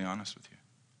can be really honest with you.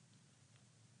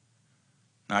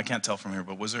 Now, I can't tell from here,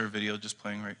 but was there a video just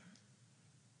playing right?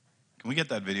 Can we get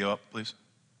that video up, please?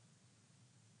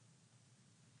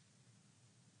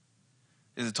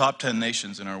 It's the top 10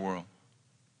 nations in our world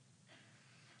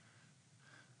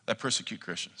that persecute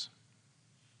Christians.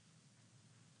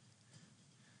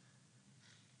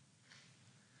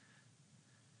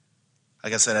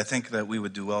 Like I said, I think that we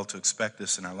would do well to expect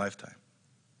this in our lifetime.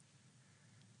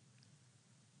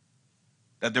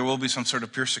 That there will be some sort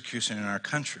of persecution in our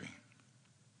country.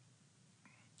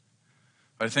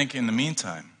 But I think in the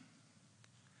meantime,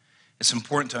 it's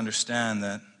important to understand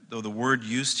that though the word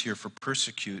used here for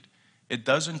persecute, it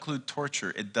does include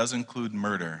torture, it does include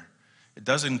murder, it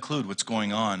does include what's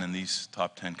going on in these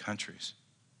top 10 countries.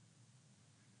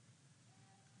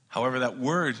 However, that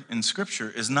word in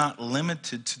Scripture is not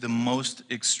limited to the most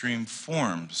extreme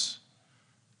forms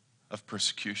of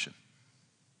persecution.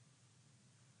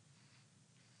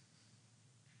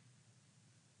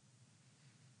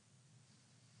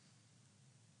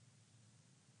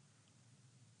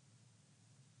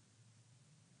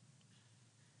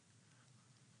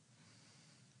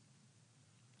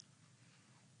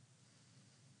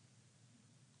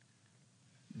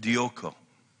 Dioko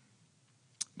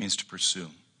means to pursue,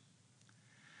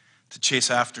 to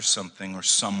chase after something or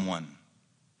someone.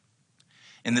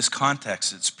 In this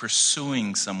context, it's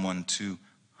pursuing someone to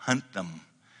hunt them,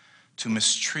 to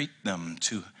mistreat them,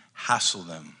 to hassle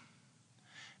them.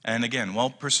 And again,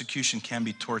 while persecution can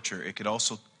be torture, it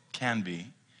can be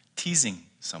teasing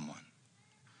someone,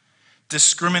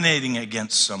 discriminating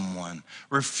against someone,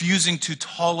 refusing to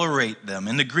tolerate them.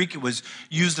 In the Greek, it was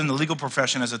used in the legal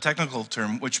profession as a technical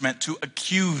term, which meant to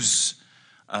accuse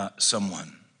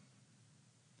someone.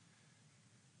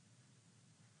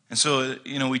 And so,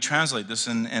 we translate this,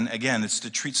 and again, it's to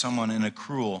treat someone in a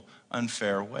cruel,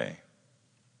 unfair way.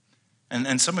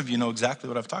 And some of you know exactly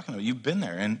what I'm talking about. You've been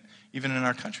there, and even in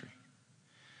our country.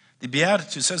 The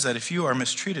Beatitude says that if you are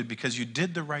mistreated because you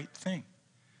did the right thing,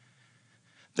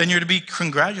 then you're to be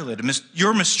congratulated.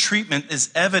 Your mistreatment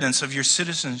is evidence of your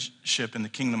citizenship in the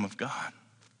kingdom of God.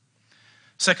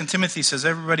 2 Timothy says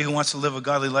everybody who wants to live a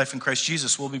godly life in Christ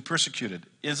Jesus will be persecuted.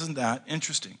 Isn't that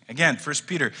interesting? Again, 1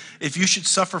 Peter, if you should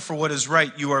suffer for what is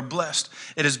right, you are blessed.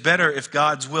 It is better if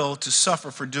God's will to suffer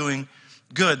for doing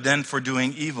good than for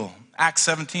doing evil. Acts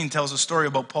 17 tells a story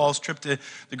about Paul's trip to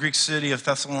the Greek city of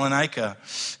Thessalonica.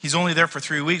 He's only there for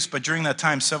 3 weeks, but during that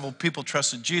time, several people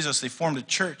trusted Jesus. They formed a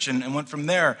church and went from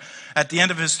there. At the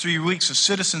end of his 3 weeks, the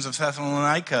citizens of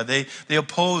Thessalonica, they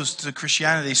opposed to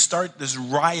Christianity. They start this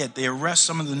riot. They arrest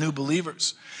some of the new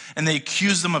believers, and they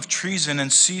accuse them of treason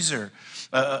and Caesar.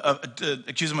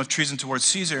 Accuse them of treason towards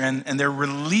Caesar, and they're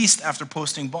released after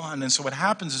posting bond. And so what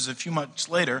happens is a few months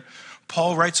later,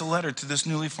 Paul writes a letter to this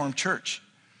newly formed church.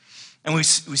 And we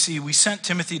sent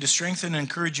Timothy to strengthen and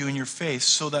encourage you in your faith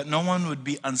so that no one would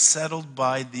be unsettled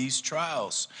by these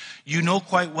trials. You know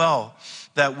quite well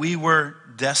that we were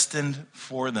destined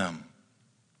for them.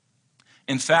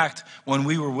 In fact, when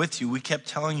we were with you, we kept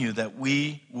telling you that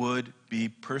we would be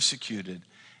persecuted.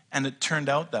 And it turned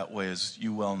out that way, as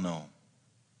you well know,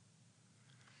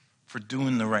 for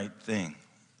doing the right thing.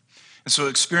 And so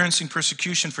experiencing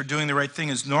persecution for doing the right thing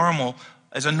is normal.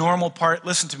 As a normal part,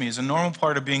 listen to me, as a normal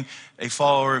part of being a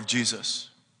follower of Jesus.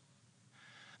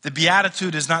 The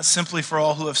beatitude is not simply for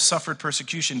all who have suffered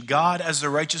persecution. God, as the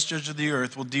righteous judge of the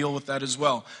earth, will deal with that as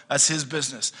well. That's his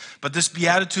business. But this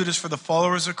beatitude is for the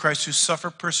followers of Christ who suffer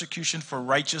persecution for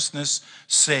righteousness'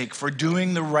 sake, for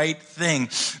doing the right thing.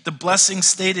 The blessing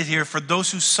stated here for those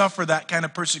who suffer that kind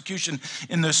of persecution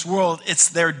in this world, it's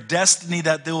their destiny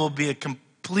that there will be a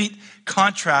complete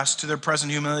contrast to their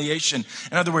present humiliation.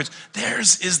 In other words,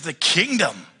 theirs is the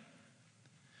kingdom.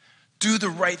 Do the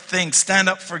right thing. Stand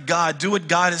up for God. Do what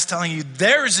God is telling you.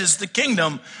 Theirs is the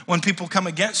kingdom when people come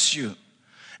against you.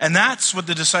 And that's what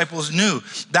the disciples knew.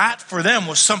 That for them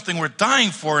was something worth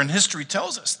dying for, and history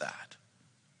tells us that.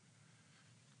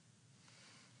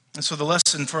 And so the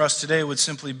lesson for us today would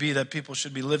simply be that people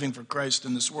should be living for Christ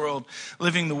in this world,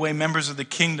 living the way members of the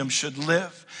kingdom should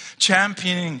live,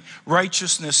 championing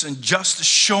righteousness and justice,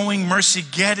 showing mercy,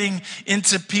 getting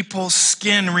into people's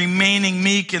skin, remaining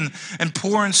meek and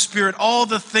poor in spirit, all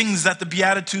the things that the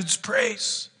Beatitudes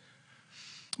praise.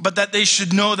 But that they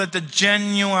should know that the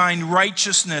genuine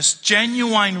righteousness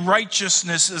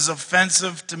is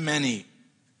offensive to many.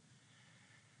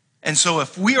 And so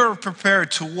if we are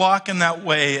prepared to walk in that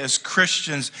way as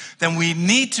Christians, then we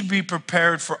need to be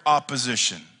prepared for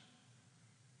opposition.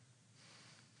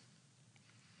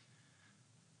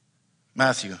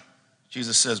 Matthew,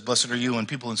 Jesus says, "Blessed are you when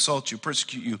people insult you,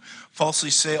 persecute you,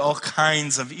 falsely say all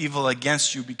kinds of evil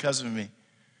against you because of me."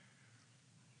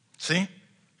 See?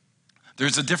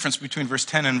 There's a difference between verse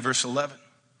 10 and verse 11.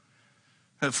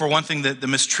 For one thing, the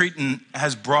mistreatment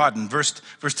has broadened. Verse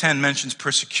 10 mentions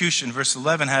persecution. Verse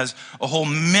 11 has a whole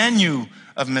menu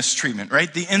of mistreatment,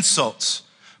 right? The insults,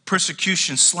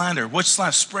 persecution, slander. What's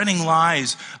slander? Spreading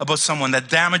lies about someone that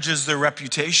damages their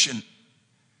reputation.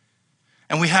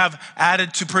 And we have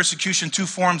added to persecution 2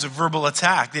 forms of verbal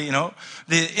attack.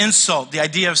 The insult, the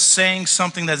idea of saying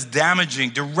something that's damaging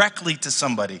directly to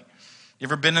somebody. You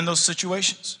ever been in those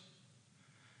situations?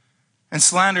 And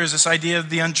slander is this idea of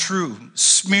the untrue,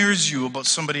 smears you about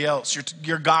somebody else.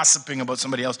 You're gossiping about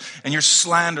somebody else, and you're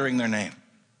slandering their name.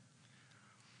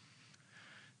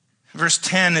 Verse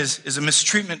 10 is a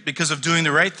mistreatment because of doing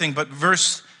the right thing, but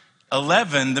verse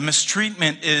 11, the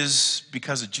mistreatment is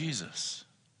because of Jesus.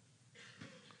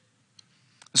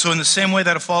 So in the same way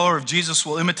that a follower of Jesus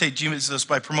will imitate Jesus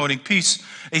by promoting peace,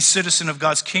 a citizen of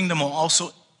God's kingdom will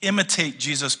also imitate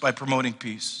Jesus by promoting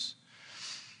peace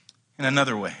in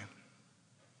another way.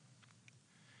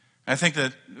 I think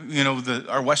that,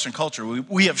 our Western culture,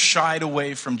 we have shied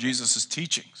away from Jesus'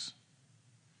 teachings.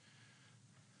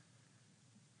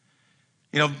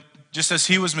 Just as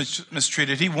he was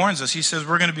mistreated, he warns us. He says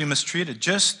we're going to be mistreated.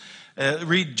 Just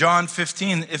read John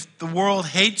 15. If the world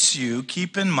hates you,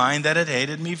 keep in mind that it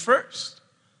hated me first.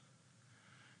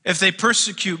 If they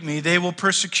persecute me, they will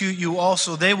persecute you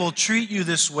also. They will treat you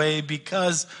this way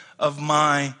because of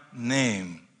my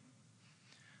name.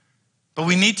 But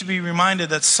we need to be reminded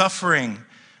that suffering,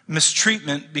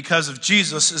 mistreatment because of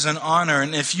Jesus is an honor.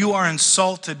 And if you are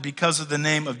insulted because of the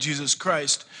name of Jesus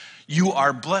Christ, you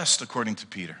are blessed, according to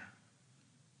Peter.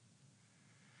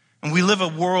 And we live a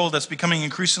world that's becoming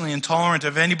increasingly intolerant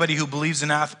of anybody who believes in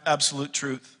absolute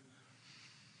truth.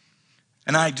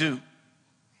 And I do.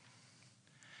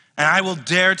 And I will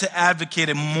dare to advocate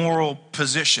a moral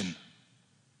position.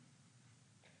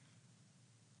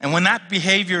 And when that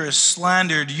behavior is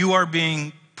slandered, you are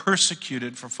being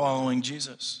persecuted for following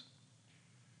Jesus.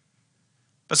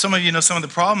 But some of you know some of the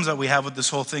problems that we have with this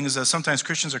whole thing is that sometimes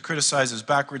Christians are criticized as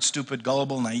backward, stupid,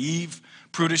 gullible, naive,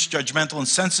 prudish, judgmental,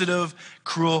 insensitive,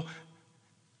 cruel,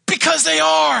 because they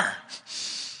are.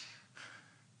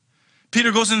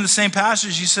 Peter goes into the same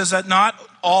passage. He says that not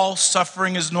all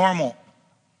suffering is normal.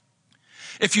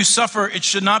 If you suffer, it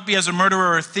should not be as a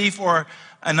murderer or a thief or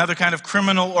another kind of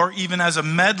criminal or even as a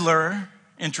meddler.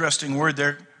 Interesting word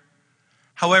there.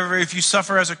 However, if you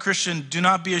suffer as a Christian, do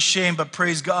not be ashamed, but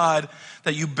praise God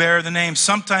that you bear the name.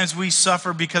 Sometimes we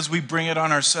suffer because we bring it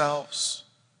on ourselves.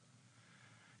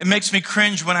 It makes me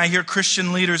cringe when I hear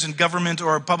Christian leaders in government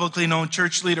or a publicly known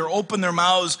church leader open their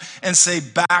mouths and say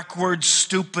backward,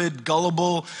 stupid,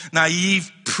 gullible,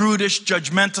 naive, prudish,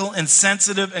 judgmental,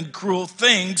 insensitive, and cruel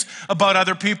things about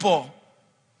other people.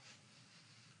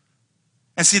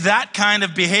 And see, that kind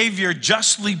of behavior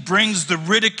justly brings the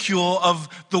ridicule of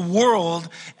the world,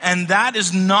 and that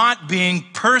is not being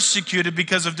persecuted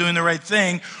because of doing the right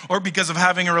thing or because of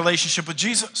having a relationship with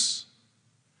Jesus.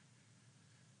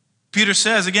 Peter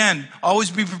says, again, always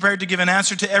be prepared to give an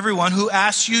answer to everyone who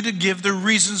asks you to give the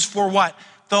reasons for what?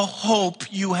 The hope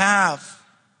you have.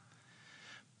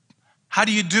 How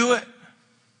do you do it?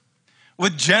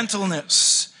 With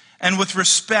gentleness and with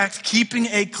respect, keeping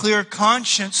a clear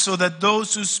conscience so that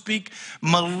those who speak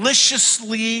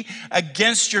maliciously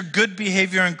against your good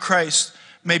behavior in Christ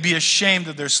may be ashamed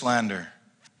of their slander.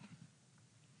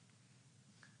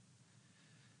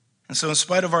 And so in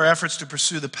spite of our efforts to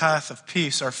pursue the path of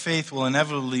peace, our faith will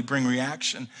inevitably bring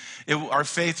reaction. Our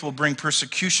faith will bring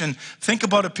persecution. Think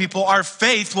about it, people. Our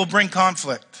faith will bring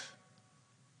conflict.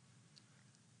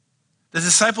 The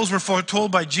disciples were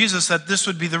foretold by Jesus that this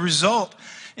would be the result.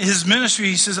 In his ministry,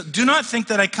 he says, do not think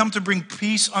that I come to bring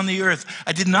peace on the earth.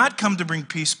 I did not come to bring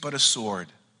peace, but a sword.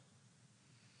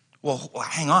 Well,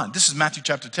 hang on. This is Matthew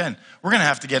chapter 10. We're going to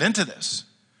have to get into this.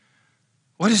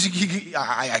 What is he?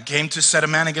 I came to set a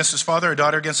man against his father, a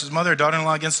daughter against his mother, a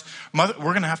daughter-in-law against mother.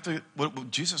 We're going to have to,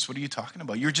 Jesus, what are you talking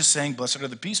about? You're just saying, blessed are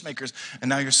the peacemakers, and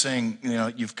now you're saying,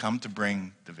 you've come to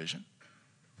bring division.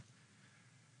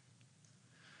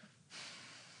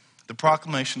 The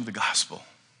proclamation of the gospel,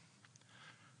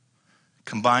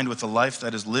 combined with a life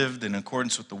that is lived in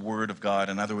accordance with the word of God.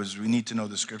 In other words, we need to know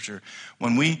the scripture.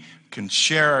 When we can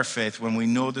share our faith, when we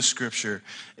know the scripture,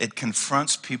 it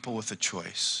confronts people with a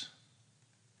choice.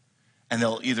 And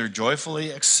they'll either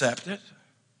joyfully accept it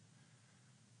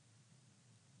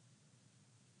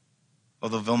or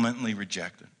they'll vehemently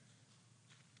reject it.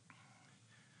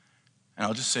 And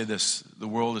I'll just say this, the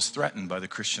world is threatened by the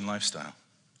Christian lifestyle.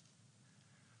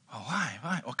 Oh, why?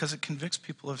 Well, because it convicts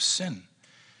people of sin.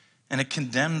 And it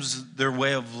condemns their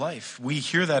way of life. We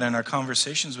hear that in our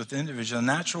conversations with individuals. A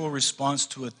natural response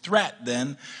to a threat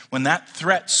then, when that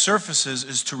threat surfaces,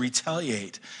 is to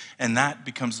retaliate. And that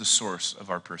becomes the source of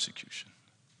our persecution.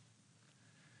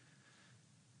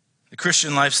 The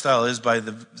Christian lifestyle is by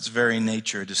its very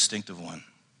nature a distinctive one.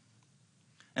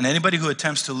 And anybody who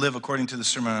attempts to live according to the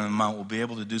Sermon on the Mount will be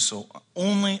able to do so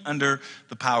only under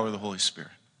the power of the Holy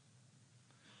Spirit.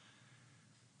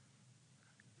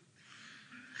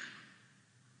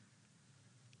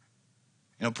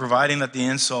 Providing that the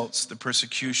insults, the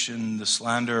persecution, the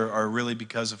slander are really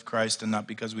because of Christ and not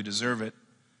because we deserve it,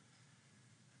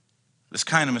 this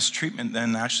kind of mistreatment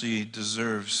then actually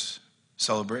deserves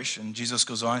celebration. Jesus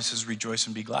goes on, he says, rejoice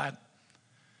and be glad.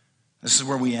 This is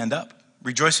where we end up.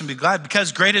 Rejoice and be glad,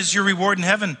 because great is your reward in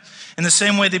heaven. In the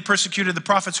same way they persecuted the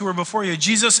prophets who were before you.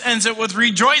 Jesus ends it with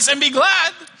rejoice and be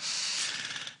glad.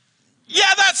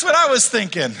 Yeah, that's what I was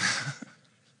thinking.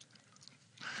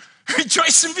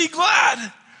 Rejoice and be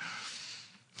glad.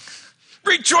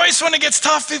 Rejoice when it gets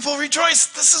tough, people. Rejoice.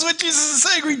 This is what Jesus is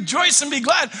saying. Rejoice and be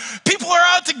glad. People are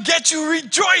out to get you.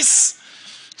 Rejoice.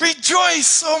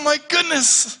 Rejoice. Oh my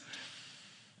goodness.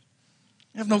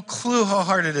 You have no clue how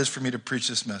hard it is for me to preach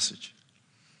this message.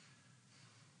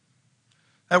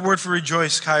 That word for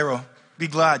rejoice, kairo, be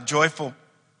glad, joyful.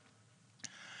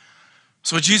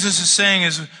 So what Jesus is saying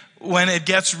is, when it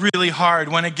gets really hard,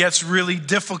 when it gets really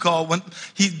difficult, when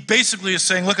he basically is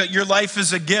saying, look, your life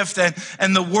is a gift,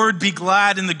 and the word be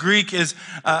glad in the Greek is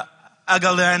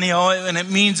agalanio, and it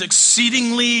means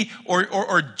exceedingly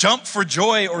or jump for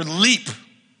joy or leap.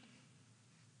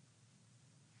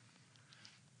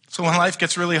 So when life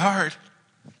gets really hard,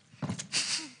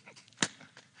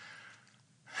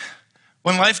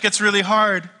 when life gets really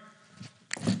hard,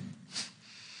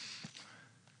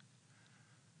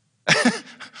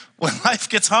 when life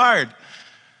gets hard,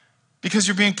 because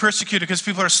you're being persecuted, because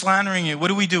people are slandering you, what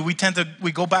do?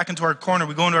 We go back into our corner,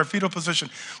 we go into our fetal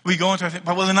position,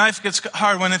 but when life gets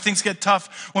hard, when things get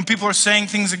tough, when people are saying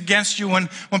things against you, when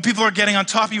people are getting on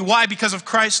top of you, why? Because of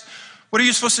Christ. What are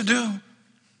you supposed to do?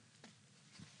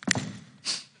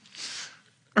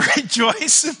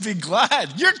 Rejoice and be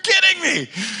glad. You're kidding me.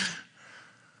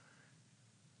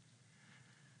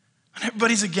 When it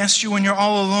everybody's against you, when you're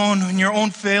all alone, when your own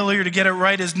failure to get it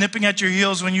right is nipping at your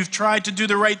heels, when you've tried to do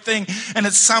the right thing and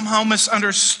it's somehow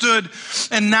misunderstood,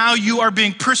 and now you are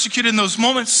being persecuted in those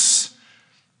moments,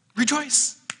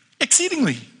 rejoice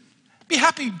exceedingly. Be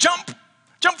happy. Jump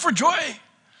for joy.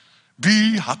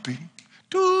 Be happy.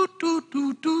 Doot, doot,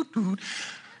 doot, doot, doot.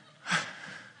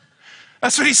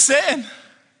 That's what he's saying.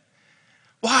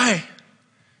 Why?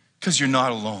 Because you're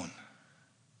not alone.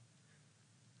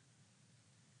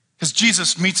 Because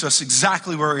Jesus meets us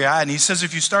exactly where we're at. And he says,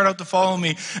 if you start out to follow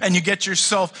me and you get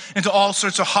yourself into all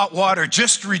sorts of hot water,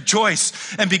 just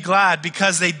rejoice and be glad,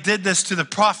 because they did this to the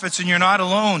prophets and you're not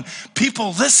alone. People,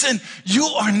 listen, you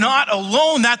are not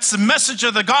alone. That's the message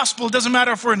of the gospel. It doesn't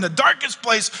matter if we're in the darkest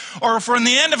place or if we're in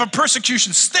the end of a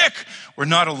persecution stick, we're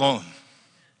not alone.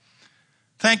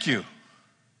 Thank you.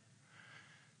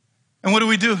 And what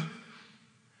do?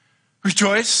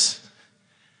 Rejoice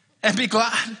and be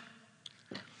glad.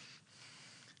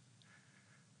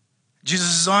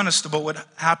 Jesus is honest about what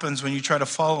happens when you try to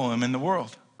follow him in the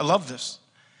world. I love this.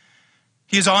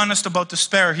 He is honest about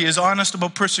despair. He is honest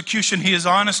about persecution. He is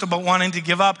honest about wanting to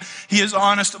give up. He is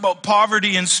honest about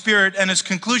poverty in spirit. And his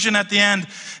conclusion at the end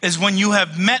is, when you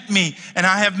have met me and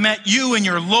I have met you in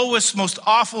your lowest, most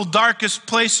awful, darkest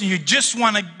place, and you just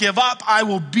want to give up, I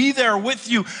will be there with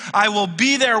you. I will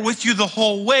be there with you the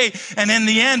whole way. And in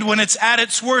the end, when it's at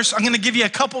its worst, I'm going to give you a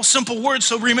couple simple words.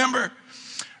 So remember,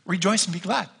 rejoice and be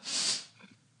glad.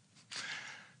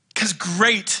 Because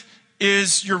great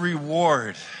is your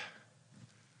reward.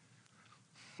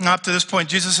 Now, up to this point,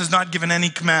 Jesus has not given any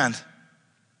command,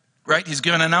 right? He's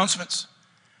given announcements.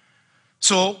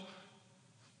 So,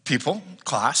 people,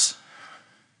 class,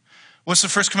 what's the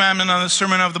first commandment on the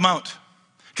Sermon on the Mount?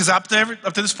 Because up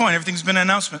to this point, everything's been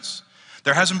announcements.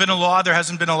 There hasn't been a law. There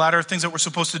hasn't been a ladder of things that we're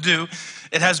supposed to do.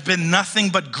 It has been nothing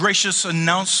but gracious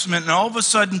announcement. And all of a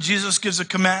sudden, Jesus gives a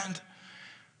command.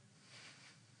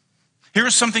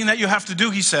 Here's something that you have to do,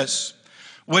 he says.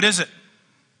 What is it?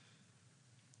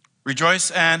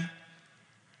 Rejoice and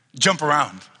jump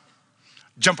around.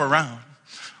 Jump around.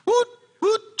 Woot,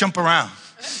 woot, jump around.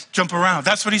 Jump around.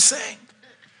 That's what he's saying.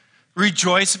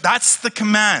 Rejoice. That's the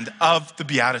command of the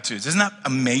Beatitudes. Isn't that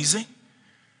amazing?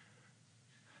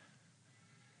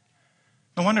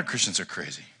 No wonder Christians are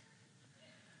crazy.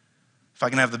 If I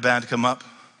can have the band come up.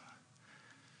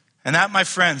 And that, my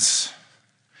friends,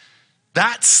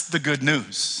 that's the good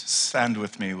news. Stand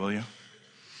with me, will you?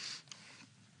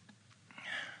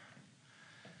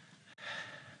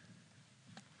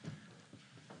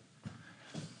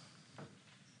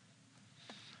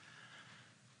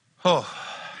 Oh.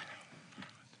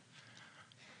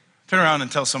 Turn around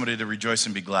and tell somebody to rejoice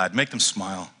and be glad. Make them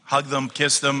smile. Hug them,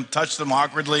 kiss them, touch them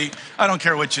awkwardly. I don't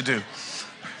care what you do.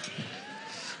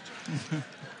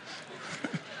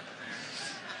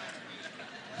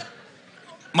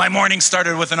 My morning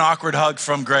started with an awkward hug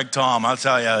from Greg Tom. I'll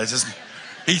tell you,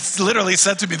 he literally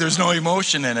said to me, there's no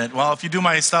emotion in it. Well, if you do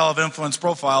my style of influence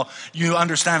profile, you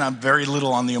understand I'm very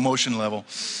little on the emotion level.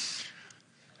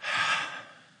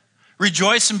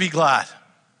 Rejoice and be glad.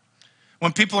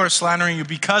 When people are slandering you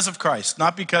because of Christ,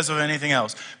 not because of anything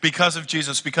else, because of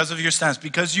Jesus, because of your stance,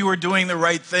 because you are doing the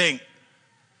right thing.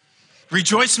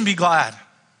 Rejoice and be glad.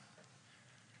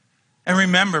 And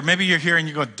remember, maybe you're here and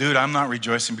you go, dude, I'm not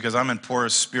rejoicing because I'm in poor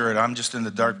spirit. I'm just in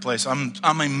the dark place. I'm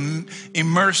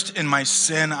immersed in my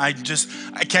sin. I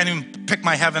can't even pick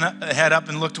my head up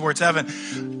and look towards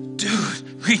heaven.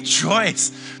 Dude,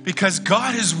 rejoice because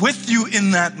God is with you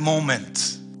in that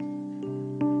moment.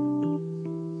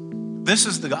 This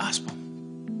is the gospel.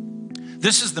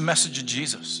 This is the message of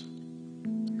Jesus.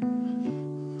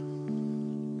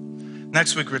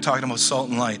 Next week, we're talking about salt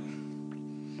and light.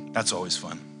 That's always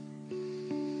fun.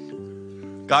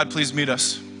 God, please meet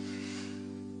us.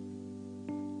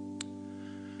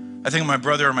 I think of my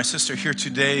brother or my sister here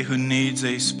today who needs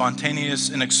a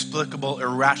spontaneous, inexplicable,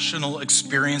 irrational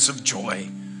experience of joy.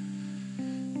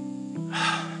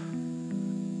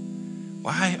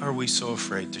 Why are we so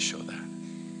afraid to show that?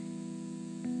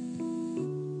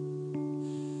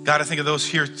 God, I think of those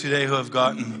here today who have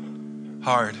gotten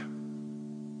hard.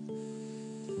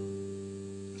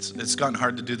 It's gotten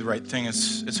hard to do the right thing.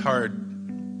 It's hard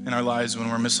in our lives when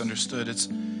we're misunderstood.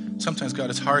 Sometimes, God,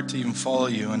 it's hard to even follow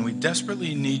you, and we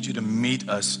desperately need you to meet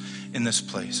us in this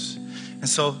place. And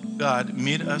so, God,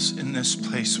 meet us in this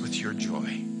place with your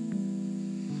joy,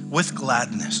 with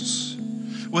gladness,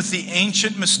 with the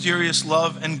ancient, mysterious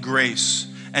love and grace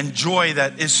and joy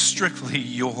that is strictly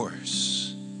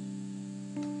yours.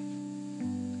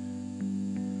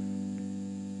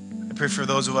 I pray for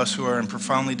those of us who are in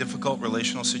profoundly difficult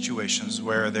relational situations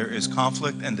where there is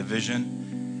conflict and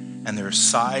division and there are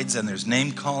sides and there's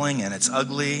name calling and it's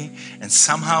ugly. And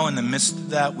somehow in the midst of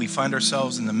that, we find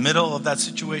ourselves in the middle of that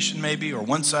situation maybe, or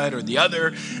one side or the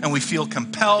other, and we feel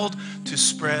compelled to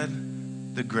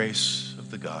spread the grace of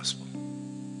the gospel.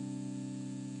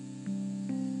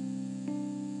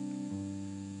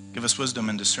 Give us wisdom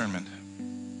and discernment,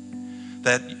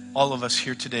 that all of us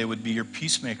here today would be your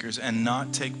peacemakers and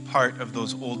not take part of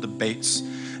those old debates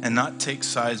and not take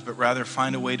sides, but rather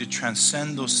find a way to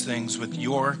transcend those things with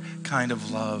your kind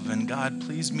of love. And God,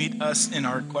 please meet us in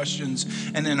our questions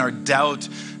and in our doubt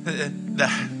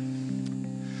that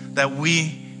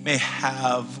we may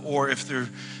have, or if there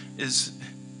is,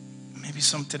 maybe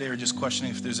some today are just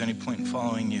questioning if there's any point in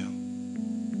following you.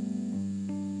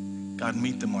 God,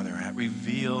 meet them where they're at.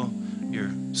 Reveal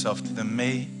yourself to them.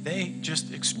 May they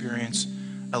just experience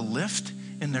a lift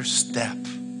in their step,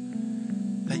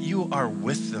 that you are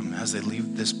with them as they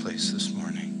leave this place this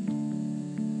morning.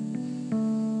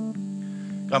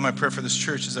 God, my prayer for this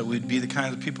church is that we'd be the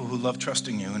kind of people who love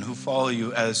trusting you and who follow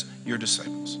you as your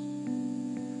disciples.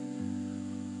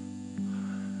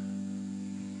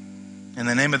 In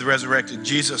the name of the resurrected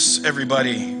Jesus,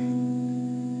 everybody,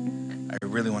 I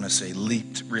really want to say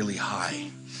leaped really high,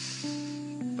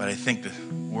 but I think the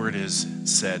word is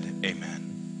said, amen.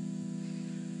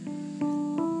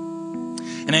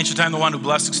 In ancient time, the one who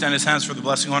blessed extended his hands for the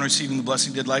blessing. One receiving the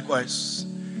blessing did likewise.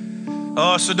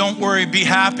 Oh, so don't worry, be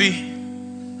happy.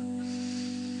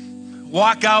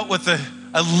 Walk out with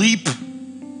a leap.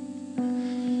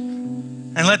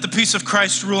 And let the peace of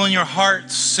Christ rule in your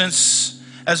hearts, since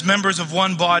as members of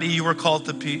one body you were called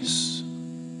to peace.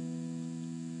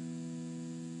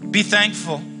 Be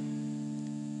thankful.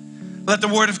 Let the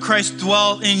word of Christ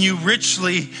dwell in you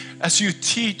richly as you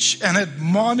teach and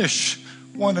admonish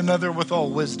one another with all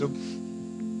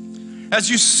wisdom. As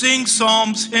you sing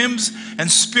psalms, hymns, and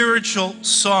spiritual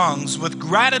songs with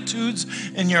gratitude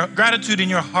in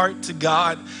your heart to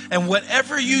God. And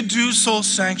whatever you do, Soul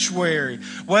Sanctuary,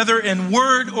 whether in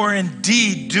word or in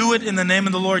deed, do it in the name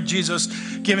of the Lord Jesus,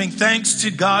 giving thanks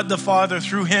to God the Father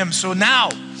through him. So now,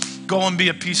 go and be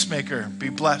a peacemaker. Be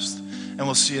blessed, and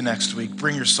we'll see you next week.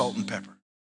 Bring your salt and pepper.